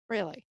time.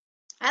 Really.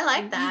 I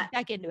like that. Ease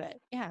back into it.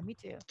 Yeah, me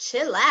too.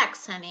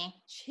 Chillax, honey.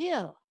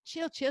 Chill.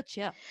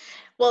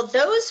 Well,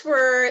 those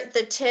were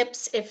the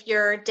tips if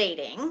you're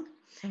dating.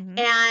 Mm-hmm.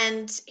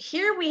 And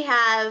here we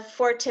have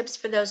 4 tips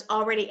for those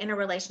already in a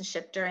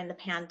relationship during the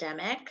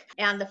pandemic.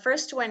 And the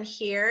first one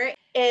here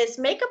is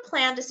make a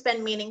plan to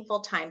spend meaningful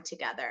time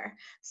together.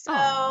 So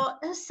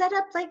set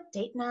up like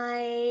date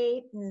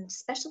night and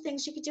special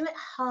things you could do at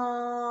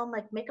home,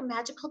 like make a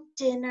magical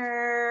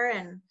dinner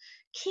and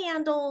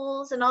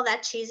candles and all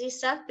that cheesy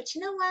stuff. But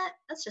you know what?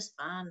 That's just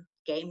fun.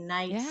 Game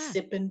night,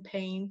 sipping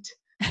paint,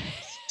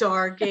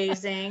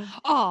 stargazing.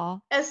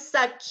 Oh, it's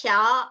so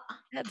cute.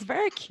 That's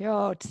very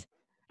cute.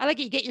 I like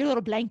it. You get your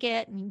little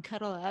blanket and you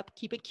cuddle up,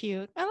 keep it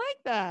cute. I like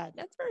that.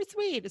 That's very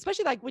sweet.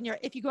 Especially like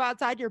if you go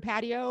outside your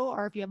patio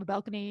or if you have a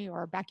balcony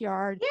or a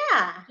backyard.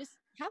 Yeah. Just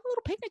have a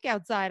little picnic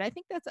outside. I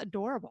think that's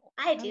adorable.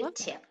 I do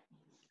too.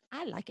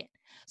 I like it.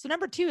 So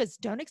number 2 is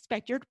don't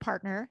expect your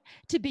partner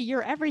to be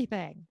your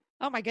everything.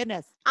 Oh my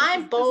goodness.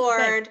 I'm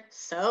bored.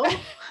 So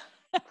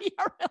yeah,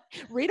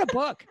 really. Read a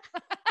book.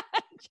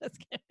 Just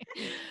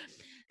kidding.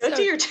 Go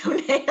to your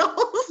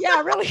toenails.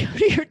 Yeah, really go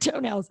to your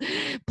toenails,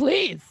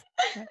 please.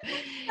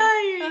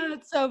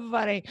 It's so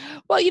funny.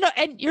 Well,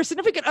 and your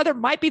significant other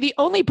might be the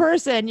only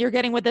person you're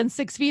getting within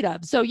 6 feet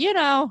of. So,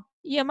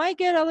 you might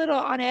get a little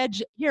on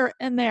edge here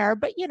and there,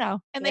 but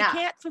and they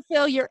can't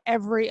fulfill your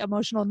every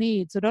emotional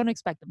need. So don't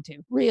expect them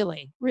to.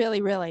 Really,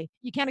 really, really.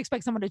 You can't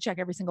expect someone to check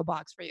every single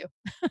box for you.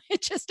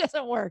 It just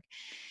doesn't work.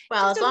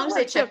 Well, as long as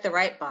they check the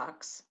right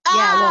box.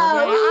 Yeah,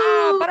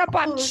 well,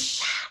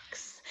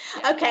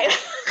 okay.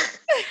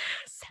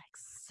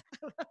 Sex.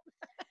 I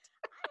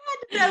had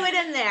to throw it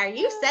in there.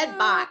 You said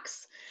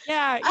box.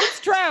 Yeah, it's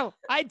true.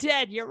 I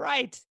did. You're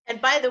right. And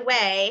by the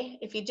way,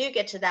 if you do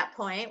get to that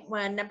point,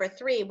 when number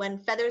 3, when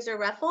feathers are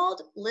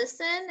ruffled,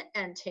 listen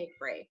and take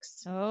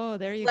breaks. Oh,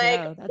 there you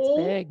Like, go. That's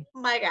oh big.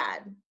 my God.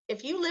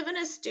 If you live in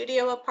a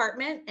studio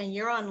apartment and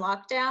you're on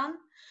lockdown,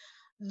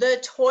 the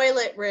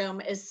toilet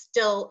room is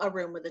still a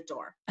room with a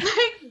door.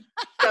 Like,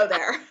 go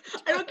there.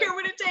 I don't care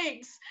what it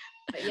takes.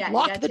 But yeah,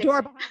 Lock the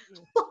door behind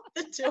you. Lock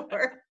the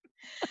door.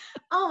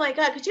 Oh my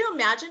God. Could you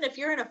imagine if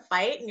you're in a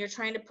fight and you're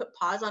trying to put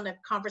pause on a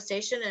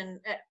conversation and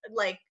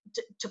like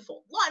to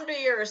fold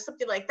laundry or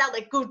something like that?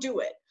 Like, go do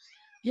it.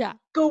 Yeah.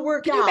 Go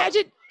work out.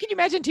 Can you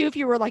imagine too if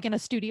you were like in a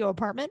studio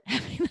apartment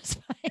having this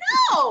fight?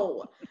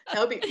 No,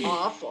 that would be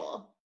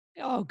awful.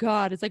 Oh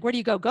God. It's like, where do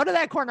you go? Go to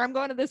that corner. I'm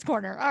going to this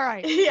corner. All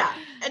right. Yeah.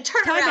 And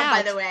turn Time around, out.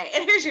 by the way.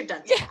 And here's your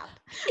dunce cap.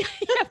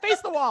 Yeah.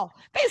 Face the wall.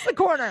 Face the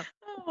corner.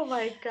 Oh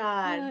my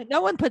God.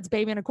 No one puts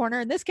baby in a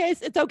corner. In this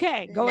case, it's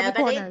okay. Go in the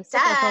Nobody corner.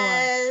 Sit there for a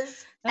while.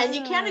 does. And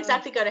you can't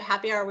exactly go to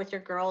happy hour with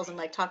your girls and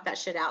like talk that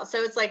shit out.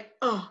 So it's like,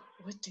 oh,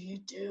 what do you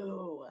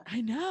do?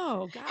 I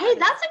know. God. Hey,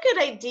 that's a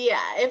good idea.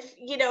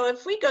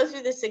 If we go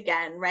through this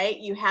again, right?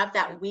 You have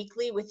that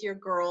weekly with your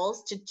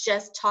girls to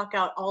just talk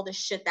out all the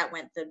shit that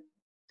went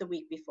the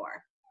week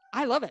before.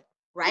 I love it.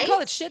 Right? We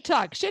call it shit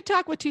talk. Shit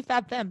talk with 2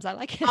 fab femmes. I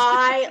like it.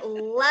 I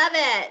love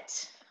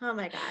it. Oh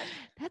my God.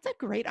 That's a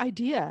great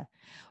idea.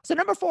 So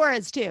number 4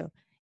 is too,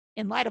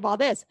 in light of all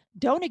this,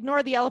 don't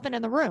ignore the elephant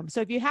in the room.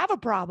 So if you have a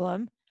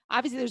problem,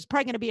 obviously there's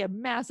probably going to be a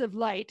massive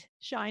light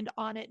shined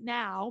on it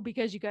now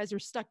because you guys are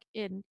stuck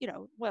in,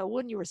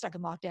 when you were stuck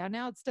in lockdown,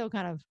 now it's still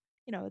kind of,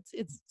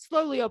 it's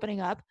slowly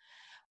opening up,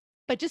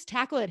 but just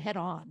tackle it head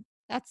on.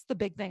 That's the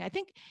big thing. I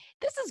think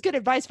this is good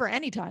advice for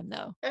any time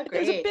though. If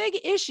there's a big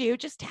issue,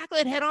 just tackle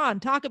it head on,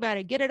 talk about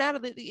it, get it out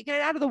of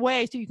the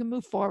way so you can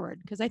move forward.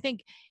 Because I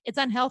think it's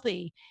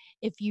unhealthy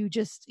if you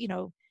just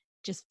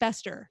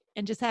fester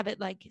and just have it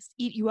like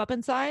eat you up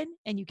inside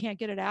and you can't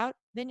get it out,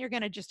 then you're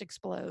going to just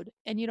explode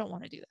and you don't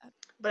want to do that.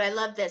 But I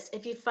love this.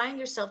 If you find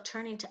yourself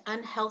turning to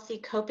unhealthy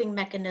coping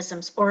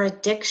mechanisms or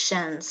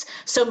addictions,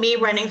 so me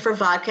running for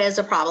vodka is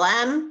a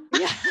problem.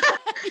 Yeah.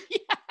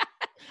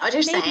 What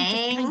you're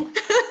saying?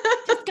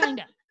 Just kind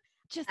of.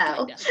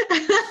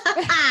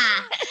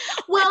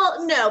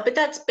 Well, no, but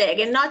that's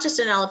big, and not just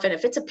an elephant.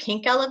 If it's a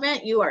pink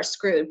elephant, you are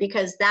screwed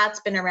because that's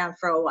been around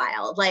for a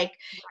while. Like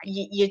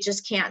you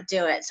just can't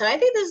do it. So I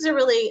think this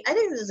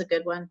is a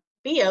good one.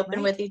 Be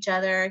open with each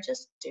other.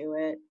 Just do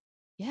it.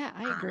 Yeah,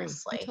 I agree.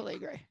 I totally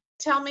agree.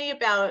 Tell me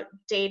about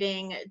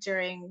dating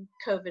during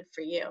COVID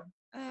for you.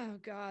 Oh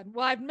God.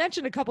 Well, I've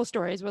mentioned a couple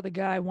stories where the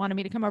guy wanted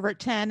me to come over at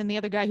 10 and the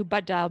other guy who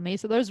butt dialed me.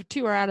 So those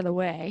 2 are out of the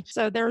way.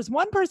 So there's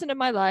one person in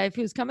my life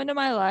who's come into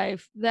my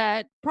life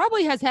that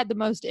probably has had the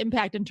most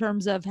impact in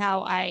terms of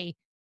how I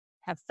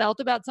have felt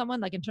about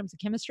someone, like in terms of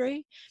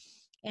chemistry.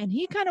 And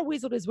he kind of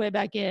weaseled his way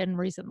back in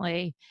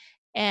recently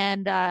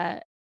and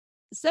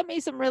sent me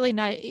some really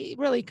nice,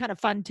 really kind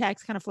of fun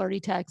text, kind of flirty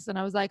text. And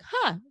I was like,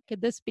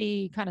 could this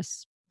be kind of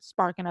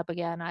sparking up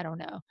again? I don't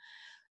know.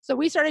 So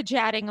we started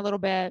chatting a little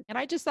bit and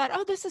I just thought,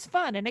 oh, this is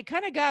fun. And it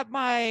kind of got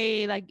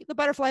my, like the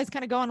butterflies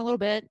kind of going a little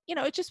bit,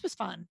 it just was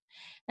fun.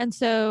 And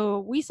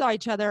so we saw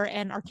each other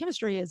and our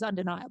chemistry is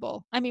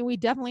undeniable. I mean, we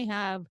definitely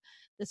have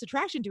this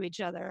attraction to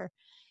each other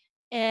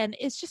and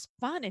it's just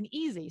fun and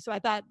easy. So I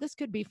thought this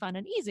could be fun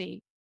and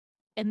easy.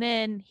 And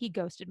then he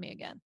ghosted me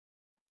again.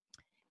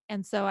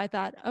 And so I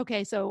thought,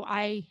 okay, so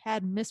I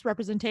had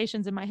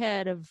misrepresentations in my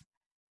head of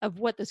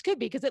what this could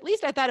be, because at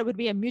least I thought it would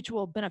be a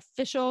mutual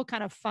beneficial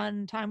kind of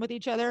fun time with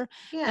each other,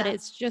 but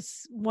it's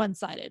just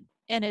one-sided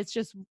and it's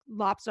just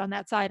lopsided on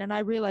that side. And I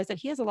realized that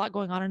he has a lot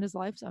going on in his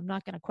life, so I'm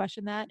not going to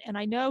question that. And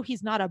I know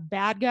he's not a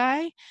bad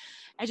guy.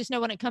 I just know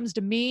when it comes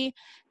to me,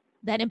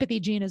 that empathy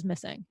gene is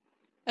missing.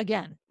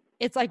 Again,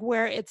 it's like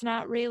where it's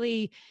not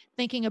really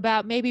thinking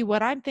about maybe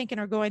what I'm thinking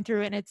or going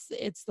through. And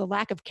it's the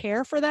lack of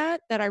care for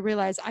that I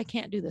realize I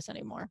can't do this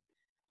anymore.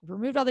 I've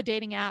removed all the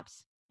dating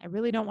apps. I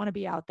really don't want to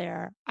be out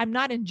there. I'm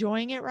not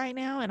enjoying it right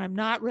now. And I'm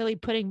not really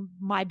putting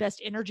my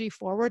best energy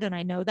forward. And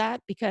I know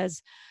that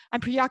because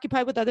I'm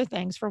preoccupied with other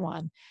things for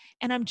one.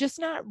 And I'm just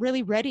not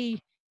really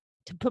ready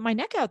to put my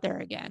neck out there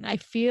again. I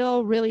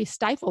feel really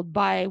stifled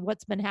by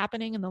what's been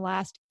happening in the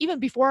last, even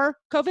before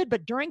COVID,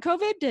 but during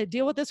COVID, to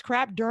deal with this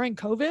crap during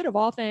COVID of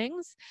all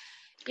things,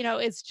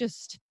 it's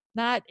just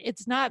not,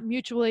 it's not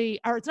mutually,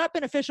 or it's not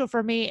beneficial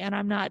for me. And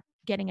I'm not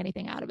getting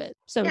anything out of it.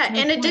 So yeah,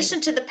 in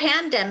addition to the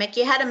pandemic,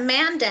 you had a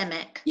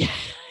mandemic. Yeah,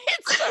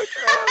 it's so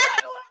true. I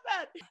love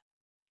that.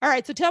 All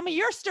right. So tell me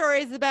your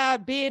stories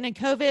about being in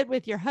COVID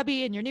with your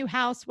hubby and your new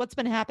house. What's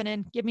been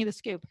happening? Give me the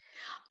scoop.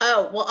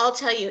 Oh, well, I'll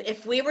tell you,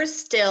 if we were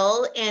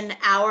still in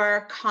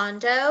our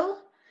condo,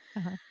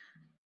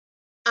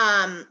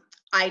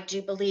 I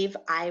do believe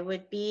I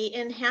would be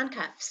in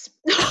handcuffs.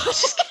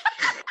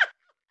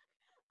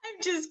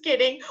 Just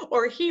kidding.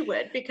 Or he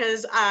would,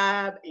 because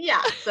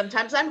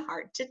sometimes I'm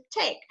hard to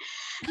take.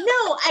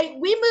 No,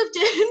 we moved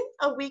in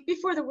a week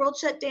before the world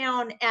shut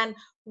down and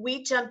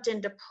we jumped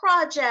into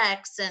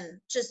projects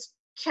and just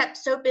kept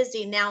so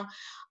busy. Now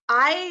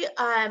I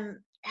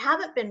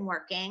haven't been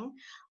working.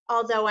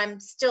 although I'm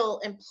still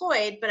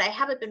employed, but I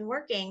haven't been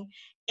working,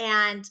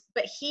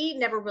 but he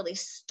never really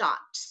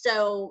stopped.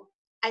 So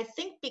I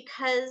think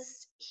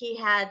because he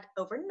had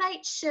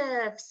overnight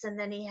shifts and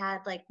then he had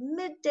like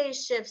midday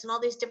shifts and all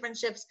these different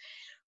shifts,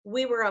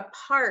 we were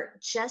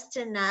apart just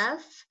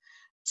enough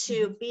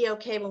to be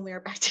okay when we were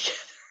back together.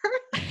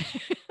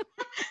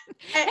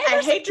 Hey, I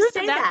there's some hate to truth say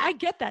in that. that. I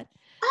get that.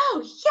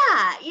 Oh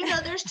yeah.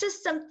 There's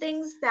just some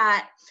things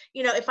that,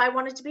 if I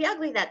wanted to be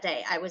ugly that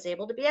day, I was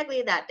able to be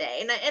ugly that day.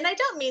 And I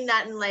don't mean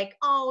that in like,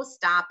 oh,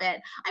 stop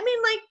it. I mean,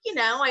 like,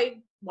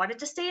 I wanted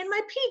to stay in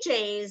my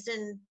PJs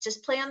and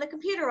just play on the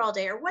computer all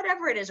day or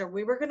whatever it is, or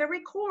we were going to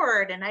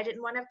record and I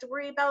didn't want to have to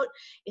worry about,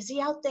 is he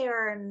out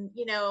there? And,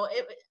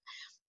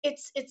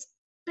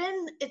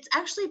 it's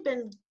actually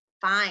been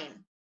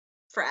fine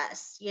for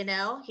us.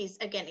 He's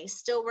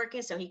still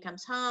working, so he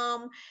comes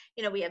home,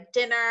 we have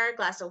dinner,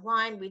 glass of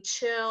wine, we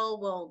chill,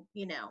 we'll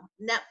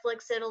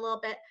Netflix it a little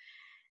bit.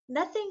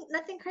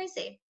 Nothing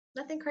crazy.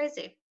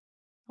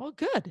 Well,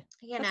 good.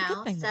 That's a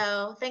good thing.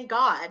 So thank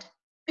God.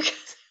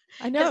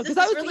 I know, because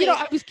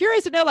I was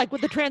curious to know, like,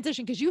 with the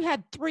transition, because you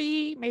had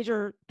 3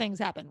 major things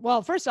happen.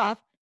 Well, first off,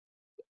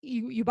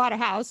 you bought a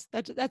house.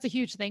 That's a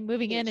huge thing,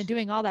 moving in and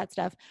doing all that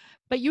stuff.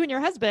 But you and your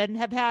husband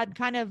have had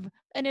kind of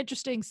an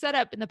interesting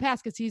setup in the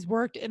past, because he's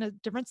worked in a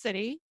different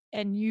city,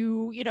 and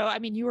you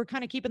were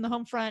kind of keeping the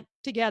home front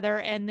together,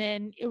 and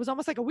then it was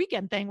almost like a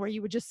weekend thing where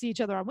you would just see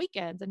each other on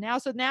weekends. And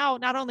now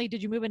not only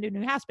did you move into a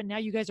new house, but now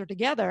you guys are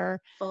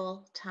together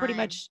full time, pretty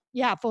much,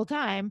 full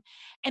time.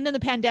 And then the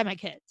pandemic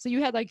hit, so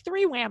you had like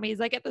 3 whammies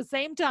like at the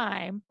same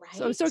time. Right.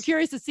 So I'm so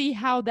curious to see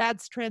how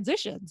that's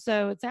transitioned.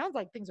 So it sounds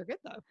like things are good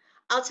though.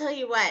 I'll tell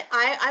you what,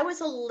 I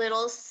was a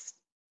little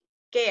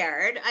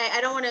scared. I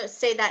don't want to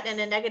say that in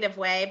a negative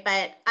way,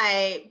 but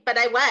I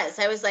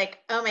was like,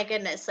 oh my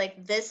goodness,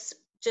 like this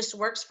just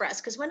works for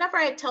us. Because whenever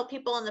I tell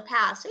people in the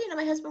past,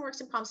 my husband works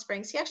in Palm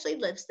Springs, he actually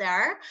lives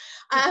there.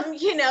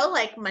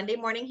 Like Monday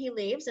morning he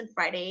leaves and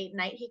Friday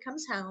night he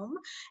comes home,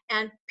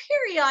 and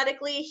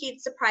periodically he'd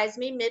surprise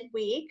me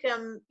midweek.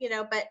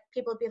 But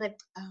people would be like,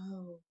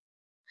 oh,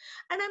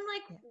 and I'm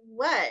like,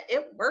 what?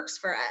 It works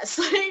for us.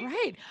 Like,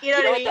 right. You know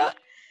what I mean?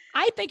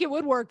 I think it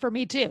would work for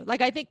me too.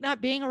 Like, I think not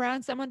being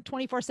around someone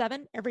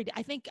 24/7 every day,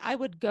 I think I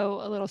would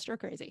go a little stir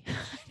crazy.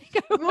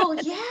 Well,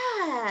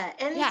 yeah.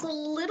 And it's a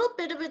little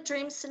bit of a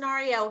dream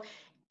scenario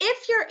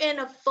if you're in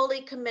a fully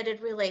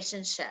committed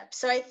relationship.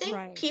 So I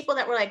think people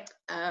that were like,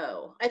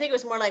 oh, I think it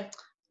was more like,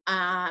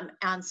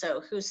 and so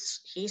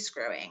who's he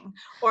screwing?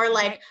 Or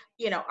like,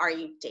 are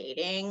you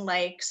dating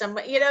like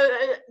somebody,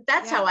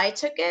 that's how I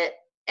took it.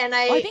 And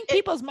I think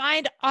people's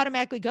mind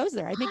automatically goes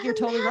there. I think you're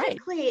totally right.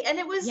 And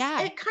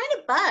it kind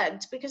of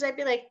bugged, because I'd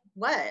be like,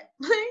 what?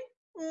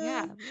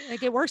 Yeah,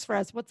 like it works for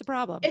us. What's the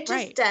problem? It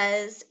just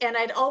does. And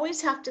I'd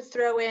always have to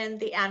throw in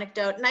the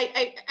anecdote. And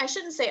I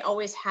shouldn't say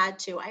always had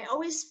to. I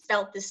always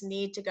felt this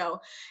need to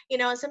go,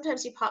 and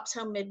sometimes he pops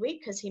home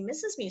midweek because he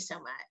misses me so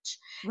much.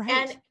 Right.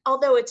 And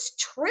although it's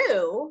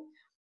true,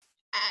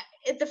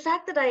 the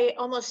fact that I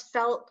almost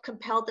felt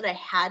compelled that I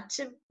had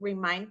to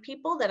remind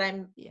people that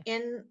I'm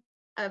in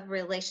a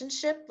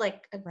relationship,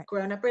 like a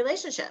grown-up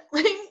relationship.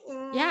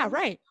 Yeah,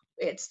 right.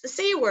 It's the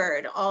C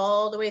word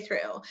all the way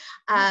through.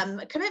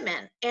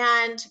 Commitment.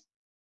 And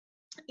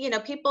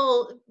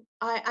people,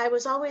 I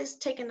was always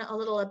taken a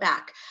little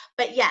aback.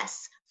 But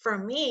yes, for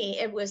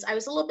me, I was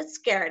a little bit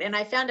scared. And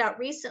I found out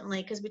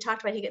recently, because we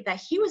talked about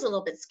that he was a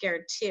little bit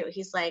scared too.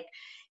 He's like,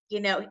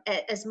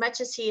 as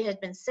much as he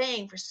had been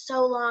saying for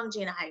so long,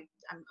 Gina,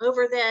 I'm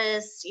over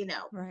this,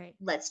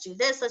 let's do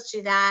this, let's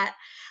do that.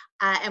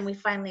 And we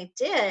finally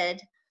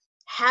did.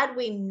 Had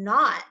we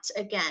not,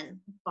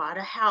 again, bought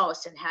a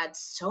house and had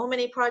so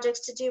many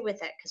projects to do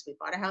with it, because we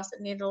bought a house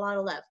that needed a lot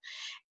of love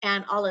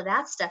and all of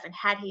that stuff, and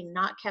had he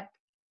not kept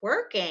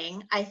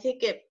working, I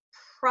think it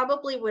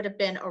probably would have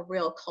been a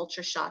real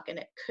culture shock, and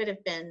it could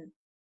have been,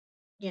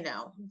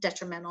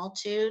 detrimental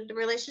to the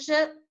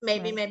relationship.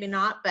 Maybe, maybe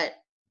not, but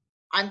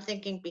I'm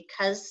thinking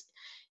because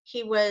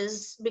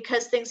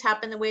things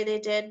happened the way they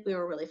did, we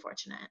were really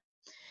fortunate.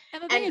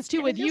 And the thing is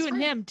too, with you and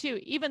him too,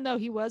 even though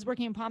he was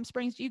working in Palm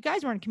Springs, you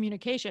guys were in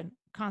communication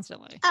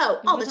constantly. Oh,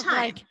 all the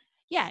time.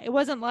 It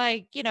wasn't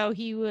like,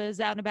 he was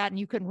out and about and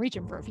you couldn't reach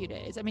him for a few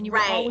days. I mean, you were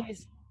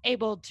always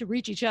able to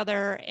reach each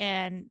other,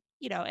 and,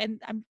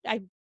 and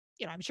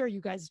I'm sure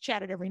you guys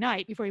chatted every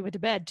night before you went to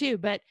bed too,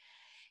 but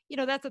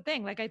that's the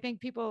thing. Like, I think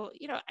people,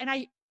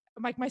 and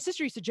my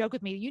sister used to joke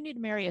with me, you need to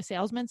marry a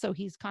salesman so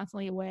he's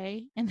constantly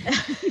away, and then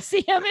you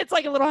see him, it's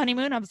like a little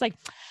honeymoon. I was like,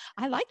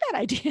 I like that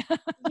idea.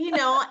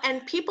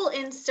 And people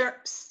in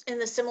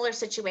the similar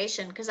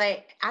situation, because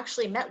I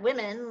actually met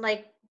women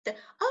like,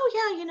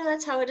 oh yeah,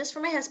 that's how it is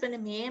for my husband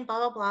and me, and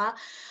blah blah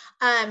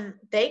blah.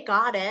 They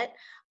got it.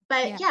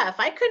 But yeah, if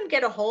I couldn't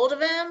get a hold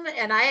of him,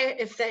 and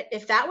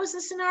if that was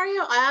the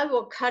scenario, I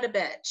will cut a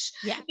bitch.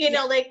 Yeah.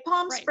 Like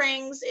Palm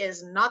Springs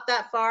is not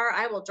that far.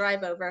 I will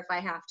drive over if I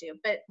have to.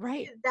 But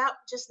that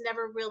just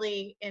never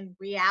really in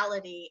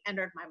reality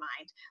entered my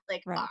mind.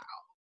 Like, oh,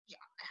 yeah,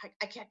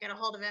 I can't get a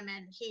hold of him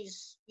and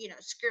he's,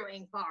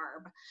 screwing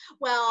Barb.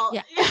 Well,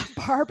 Yeah.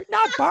 Barb,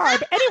 not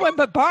Barb, anyone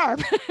but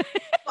Barb.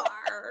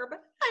 Barb.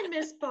 I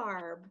miss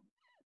Barb.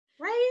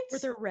 Right?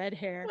 With her red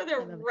hair. With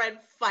her red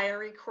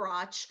fiery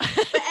crotch.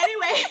 But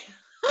anyway,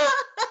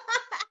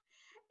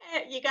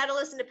 you got to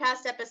listen to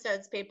past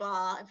episodes,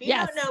 people. If you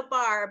don't know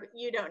Barb,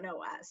 you don't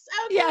know us.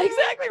 Okay? Yeah,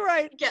 exactly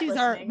right. Get She's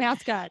listening. our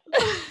mascot.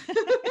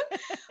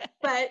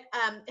 But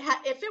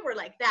if it were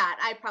like that,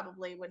 I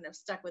probably wouldn't have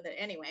stuck with it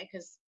anyway,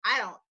 because I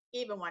don't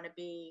even want to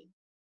be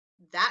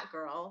that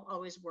girl,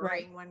 always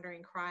worrying,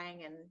 wondering,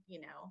 crying, and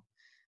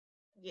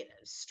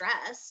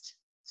stressed.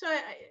 So,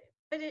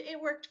 but it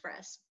worked for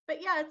us.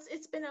 But yeah,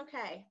 it's been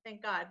okay,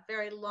 thank God.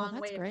 Very long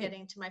way of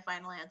getting to my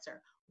final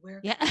answer.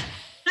 We're good.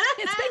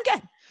 It's been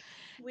good.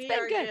 We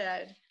are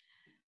good.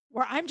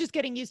 Where I'm just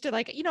getting used to,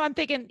 like, I'm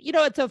thinking,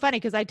 it's so funny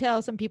because I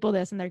tell some people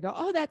this and they go,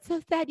 oh, that's so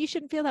sad. You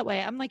shouldn't feel that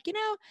way. I'm like,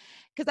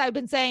 because I've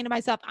been saying to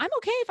myself, I'm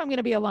okay if I'm going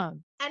to be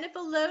alone. And if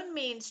alone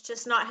means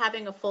just not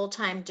having a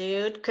full-time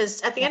dude,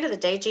 because at the end of the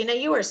day, Gina,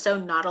 you are so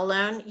not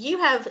alone. You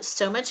have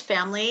so much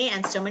family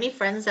and so many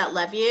friends that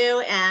love you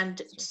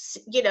and,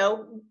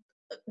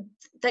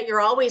 that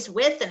you're always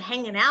with and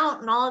hanging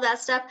out and all of that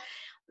stuff.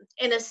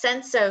 In a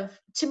sense of,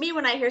 to me,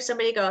 when I hear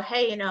somebody go,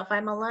 hey, if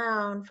I'm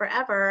alone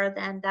forever,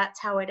 then that's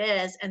how it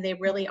is. And they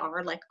really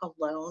are like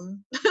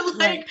alone.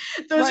 Like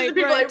those are the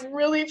people I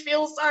really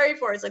feel sorry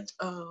for. It's like,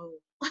 oh,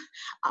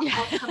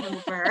 I'll come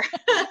over.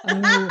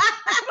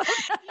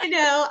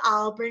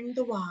 I'll bring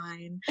the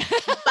wine.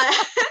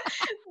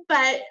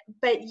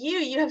 But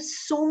you have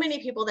so many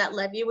people that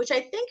love you, which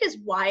I think is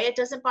why it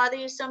doesn't bother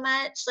you so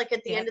much. Like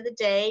at the end of the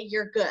day,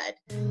 you're good.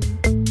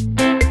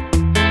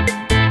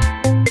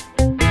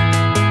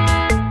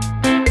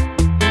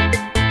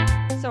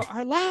 So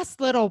our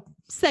last little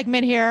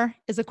segment here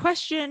is a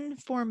question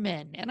for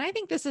men. And I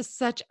think this is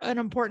such an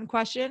important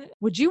question.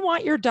 Would you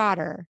want your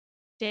daughter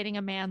dating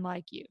a man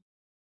like you?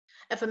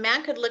 If a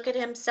man could look at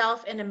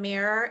himself in a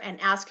mirror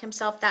and ask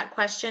himself that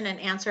question and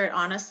answer it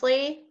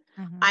honestly,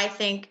 I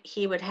think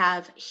he would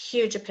have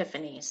huge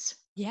epiphanies.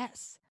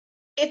 Yes.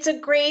 It's a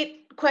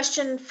great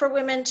question for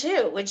women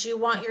too. Would you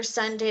want your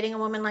son dating a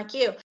woman like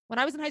you? When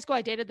I was in high school,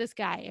 I dated this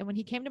guy. And when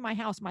he came to my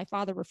house, my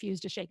father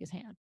refused to shake his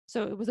hand.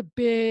 So it was a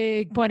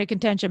big point of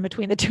contention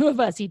between the two of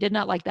us. He did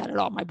not like that at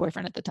all. My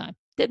boyfriend at the time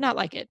did not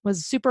like it,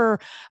 was super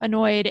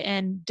annoyed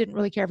and didn't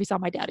really care if he saw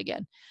my dad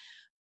again.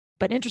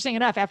 But interesting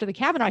enough, after the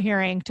Kavanaugh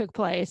hearing took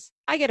place,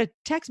 I get a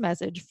text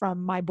message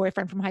from my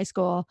boyfriend from high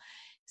school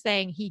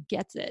saying he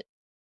gets it.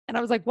 And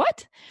I was like,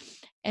 what?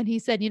 And he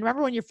said, you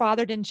remember when your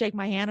father didn't shake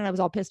my hand and I was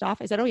all pissed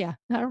off? I said, oh yeah,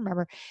 I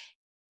remember.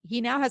 He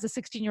now has a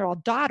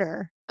 16-year-old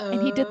daughter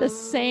and he did the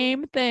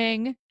same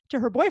thing to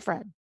her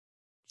boyfriend.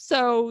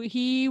 So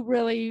he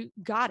really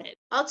got it.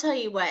 I'll tell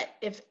you what,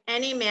 if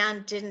any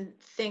man didn't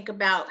think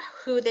about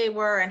who they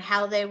were and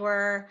how they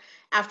were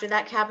after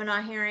that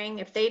Kavanaugh hearing,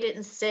 if they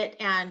didn't sit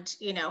and,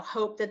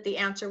 hope that the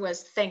answer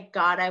was, thank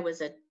God I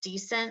was a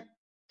decent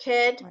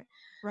kid.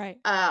 Right.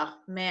 Oh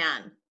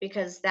man,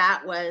 because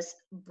that was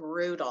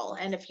brutal.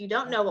 And if you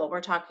don't know what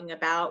we're talking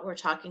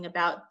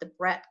about the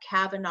Brett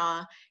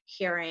Kavanaugh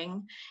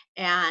hearing,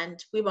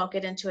 and we won't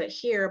get into it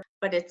here,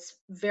 but it's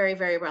very,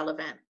 very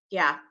relevant.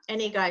 Yeah,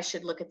 any guy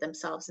should look at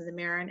themselves in the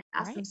mirror and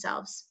ask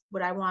themselves,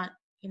 would I want,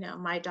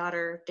 my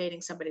daughter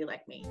dating somebody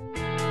like me?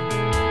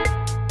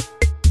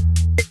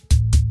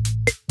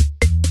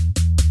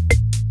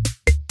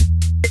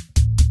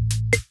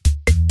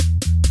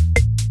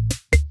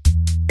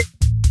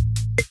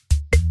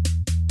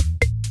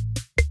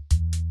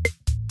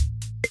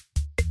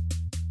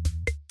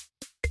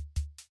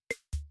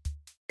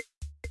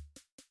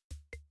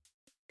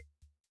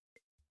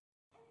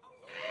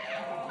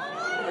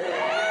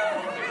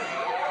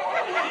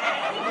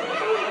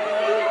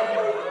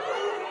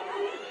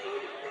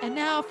 And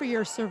now for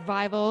your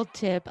survival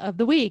tip of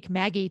the week.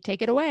 Maggie,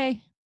 take it away.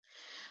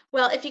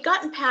 Well, if you've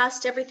gotten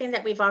past everything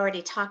that we've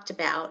already talked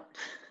about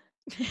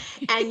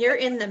and you're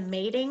in the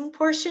mating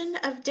portion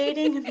of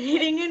dating,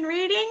 mating, and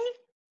reading,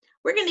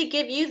 we're going to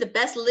give you the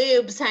best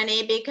lubes,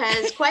 honey,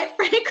 because quite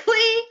frankly,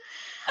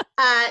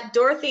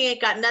 Dorothy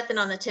ain't got nothing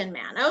on the Tin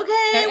Man.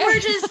 Okay,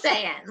 we're just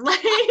saying,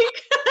 like,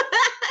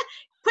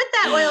 put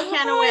that oil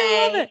can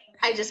away.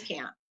 I just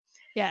can't.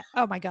 Yeah.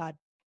 Oh my God.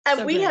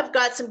 And we have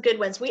got some good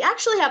ones. We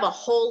actually have a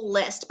whole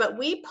list, but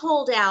we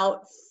pulled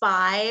out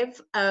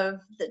 5 of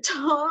the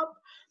top,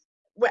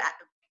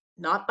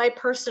 not by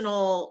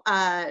personal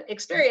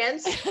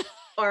experience,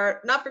 or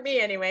not for me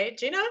anyway.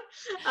 Gina?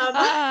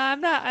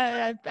 I'm not.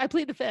 I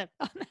plead the fifth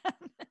on that.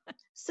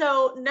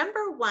 So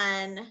number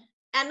 1,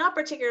 and not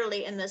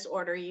particularly in this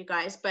order, you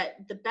guys, but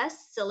the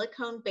best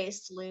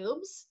silicone-based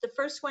lubes. The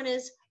first one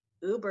is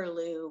Uber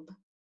Lube.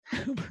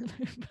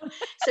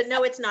 So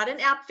no, it's not an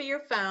app for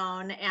your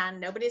phone, and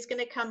nobody's going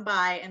to come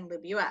by and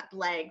lube you up.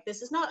 Like,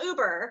 this is not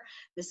Uber.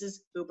 This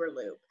is Uber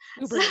Lube.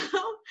 So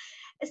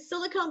it's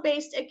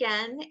silicone-based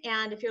again,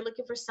 and if you're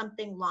looking for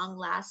something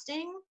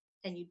long-lasting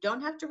and you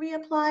don't have to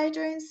reapply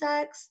during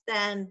sex,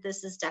 then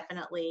this is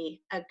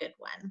definitely a good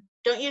one.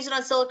 Don't use it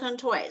on silicone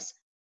toys.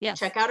 Yes.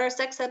 Check out our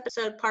sex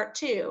episode part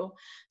 2.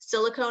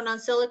 Silicone on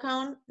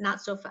silicone,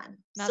 not so fun.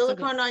 Not so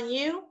Silicone on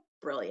you,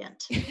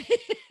 brilliant.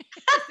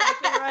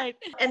 Exactly right.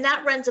 And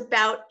that runs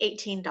about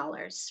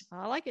 $18.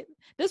 I like it.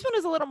 This one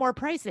is a little more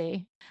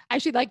pricey. I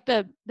actually like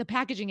the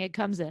packaging it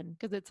comes in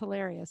because it's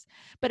hilarious.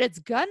 But it's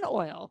gun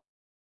oil,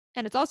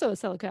 and it's also a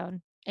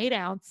silicone, 8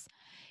 ounce.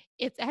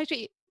 It's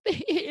actually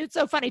it's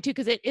so funny too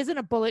because it isn't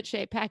a bullet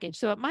shaped package,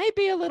 so it might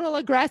be a little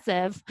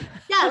aggressive.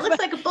 Yeah, it looks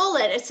like a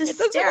bullet. It's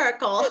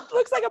hysterical. It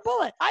looks like a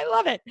bullet. I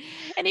love it.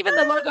 And even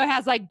the logo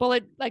has like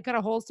bullet, like kind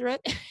of holes through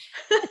it.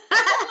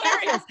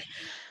 Hilarious.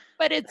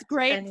 But it's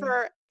great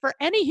for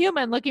any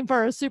human looking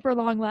for a super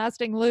long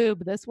lasting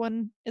lube. This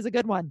one is a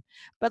good one.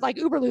 But like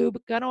Uber Lube,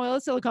 gun oil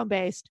is silicone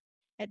based.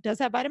 It does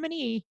have vitamin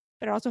E,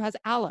 but it also has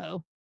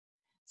aloe.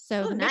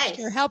 So the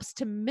mixture helps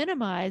to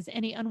minimize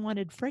any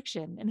unwanted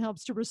friction and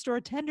helps to restore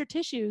tender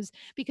tissues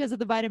because of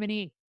the vitamin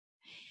E.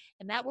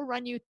 And that will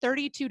run you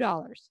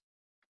 $32.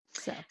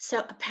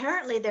 So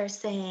apparently they're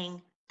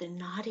saying the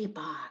naughty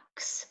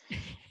box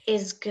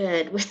is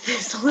good with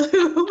this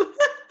lube.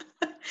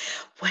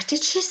 What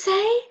did she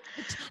say?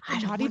 I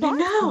don't want to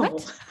know.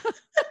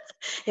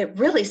 It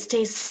really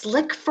stays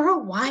slick for a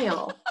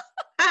while.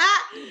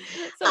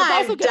 So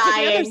I'm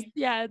dying.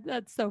 Yeah,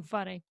 that's so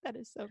funny. That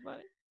is so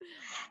funny.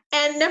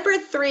 And number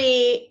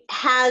 3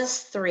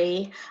 has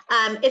 3.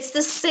 It's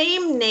the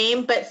same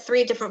name, but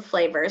 3 different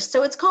flavors.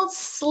 So it's called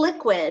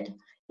Sliquid.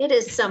 It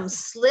is some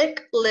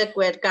slick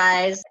liquid,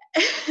 guys.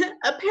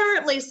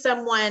 Apparently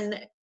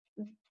someone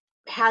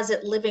has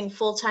it living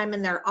full-time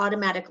in their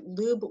automatic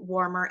lube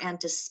warmer and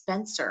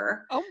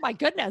dispenser. Oh my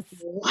goodness.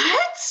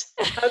 What?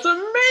 That's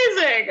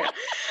amazing.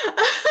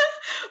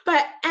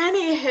 But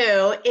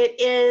anywho, it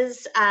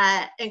is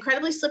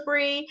incredibly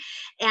slippery.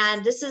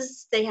 And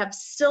they have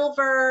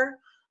silver,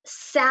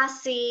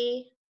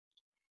 sassy,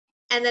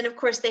 and then of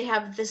course they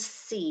have the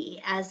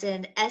C as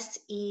in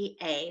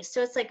SEA.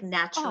 So it's like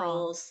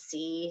natural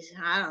sea.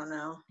 I don't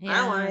know. Yeah. I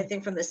don't want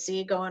anything from the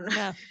sea coming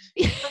around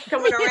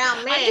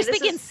me. I'm just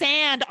thinking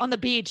sand on the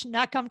beach,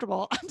 not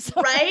comfortable. I'm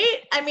sorry. Right?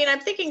 I mean,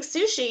 I'm thinking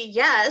sushi,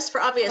 yes, for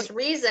obvious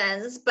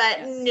reasons,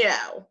 but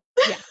no.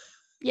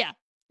 Yeah.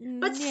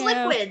 But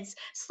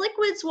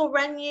Sliquids will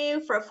run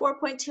you for a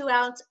 4.2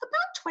 ounce,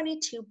 about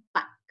 $22.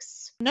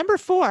 Number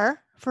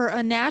 4 for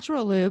a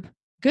natural lube.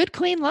 Good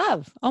Clean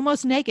Love,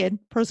 almost naked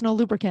personal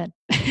lubricant.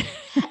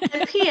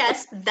 And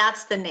P.S.,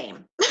 that's the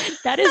name.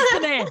 That is the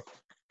name.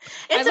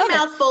 It's a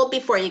mouthful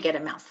before you get a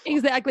mouthful.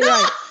 Exactly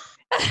right.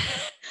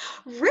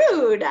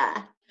 Rude.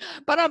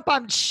 But and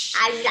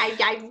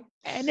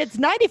it's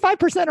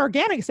 95%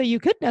 organic, so you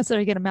could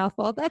necessarily get a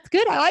mouthful. That's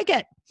good. I like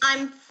it.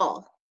 I'm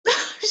full.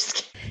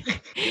 Just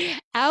kidding.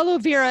 Aloe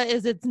vera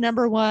is its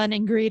number 1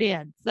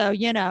 ingredient. So,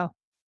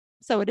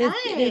 so it is.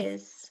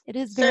 Nice. It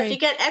is so very if you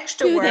get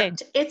extra soothing.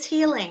 Worked, it's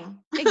healing.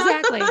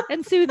 Exactly.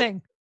 And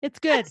soothing. It's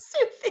good.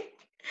 Soothing.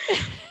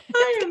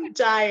 I am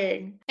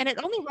dying. And it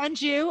only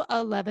runs you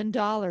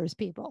 $11,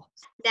 people.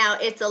 Now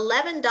it's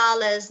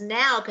 $11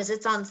 now because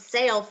it's on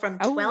sale from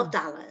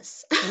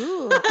 $12.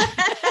 Ooh.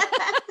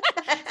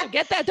 So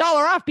get that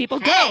dollar off, people.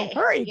 Go.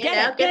 Hurry.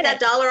 Get that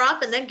dollar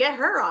off and then get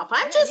her off.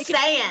 I'm just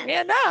saying.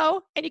 Yeah,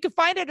 no. And you can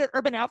find it at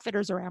Urban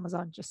Outfitters or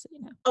Amazon, just so you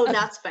know. Oh,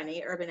 that's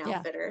funny. Urban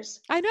Outfitters.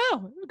 I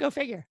know. Go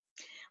figure.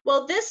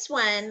 Well, this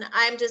one,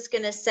 I'm just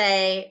going to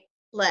say,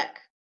 look,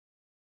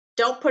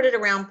 don't put it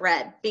around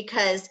bread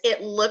because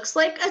it looks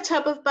like a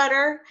tub of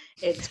butter.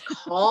 It's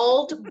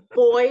called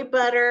boy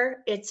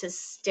butter. It's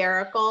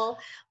hysterical,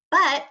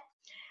 but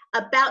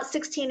about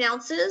 16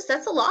 ounces,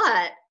 that's a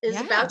lot, is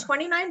about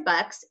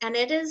 $29, and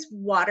it is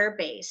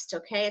water-based,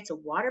 okay? It's a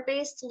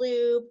water-based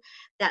lube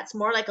that's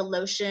more like a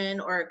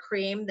lotion or a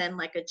cream than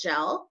like a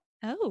gel.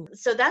 Oh.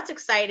 So that's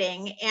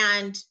exciting,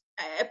 and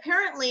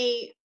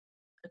apparently,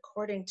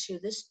 according to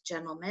this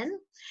gentleman,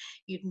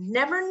 you'd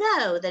never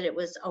know that it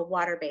was a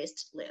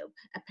water-based lube.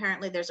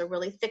 Apparently there's a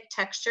really thick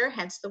texture,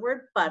 hence the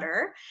word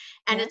butter,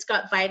 and it's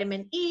got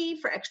vitamin E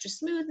for extra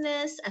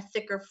smoothness, a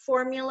thicker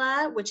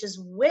formula, which is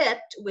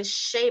whipped with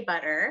shea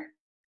butter.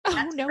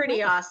 That's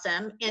pretty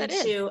awesome,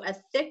 into a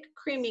thick,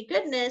 creamy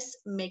goodness,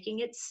 making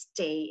it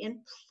stay in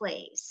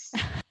place.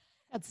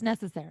 That's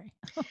necessary.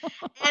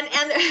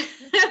 and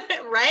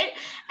right?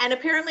 And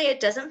apparently it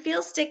doesn't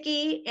feel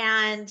sticky.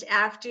 And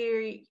after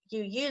you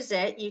use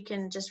it, you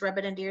can just rub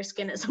it into your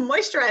skin as a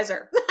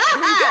moisturizer. There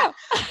you go.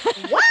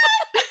 What?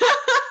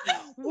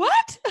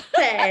 What?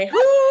 Say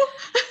who?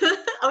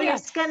 Your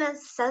skin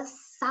is so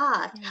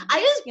soft. I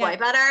use boy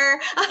butter.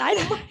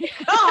 Oh my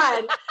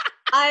God.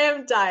 I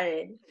am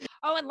dying.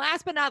 Oh, and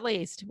last but not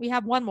least, we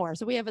have one more.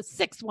 So we have a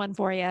 6th one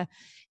for you.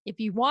 If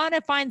you want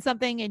to find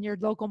something in your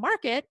local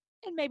market,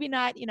 and maybe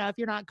not, if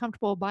you're not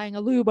comfortable buying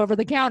a lube over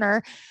the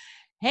counter,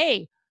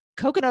 hey,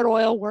 coconut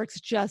oil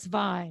works just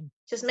fine.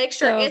 Just make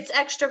sure it's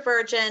extra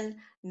virgin,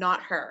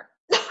 not her.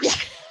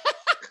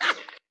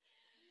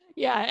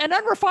 Yeah, and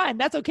unrefined.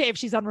 That's okay if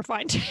she's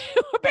unrefined too.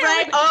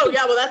 Right? Oh,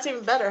 yeah. Well, that's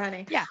even better,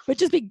 honey. Yeah, but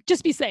just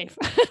be safe.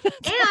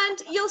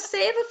 And you'll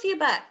save a few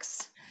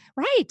bucks.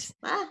 Right.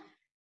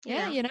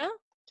 Yeah,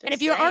 And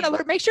if you aren't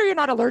allergic, make sure you're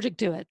not allergic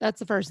to it. That's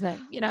the first thing,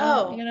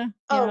 Oh,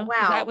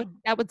 wow.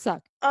 That would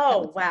suck.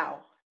 Oh, wow.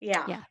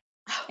 Yeah. Yeah.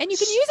 And you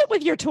can use it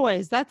with your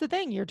toys. That's the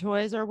thing. Your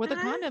toys are with a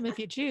condom if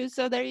you choose.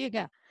 So there you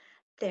go.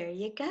 There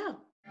you go.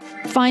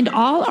 Find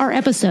all our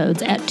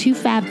episodes at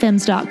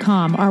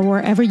twofabfems.com or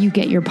wherever you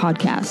get your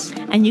podcasts.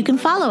 And you can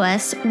follow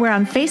us. We're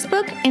on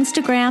Facebook,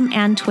 Instagram,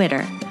 and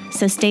Twitter.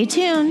 So stay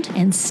tuned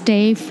and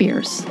stay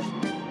fierce.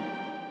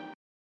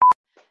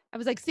 I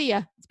was like, see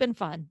ya. It's been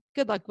fun.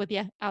 Good luck with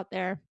you out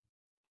there.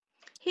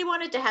 He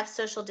wanted to have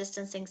social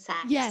distancing sex.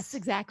 Yes,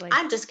 exactly.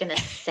 I'm just going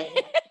to say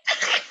it.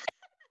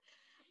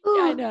 Ooh,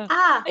 yeah,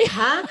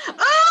 I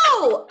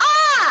know.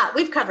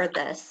 We've covered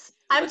this.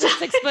 I'm just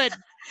 6 foot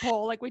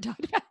pole like we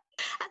talked about.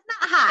 That's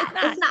not hot.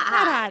 It's not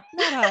hot.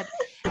 Not hot.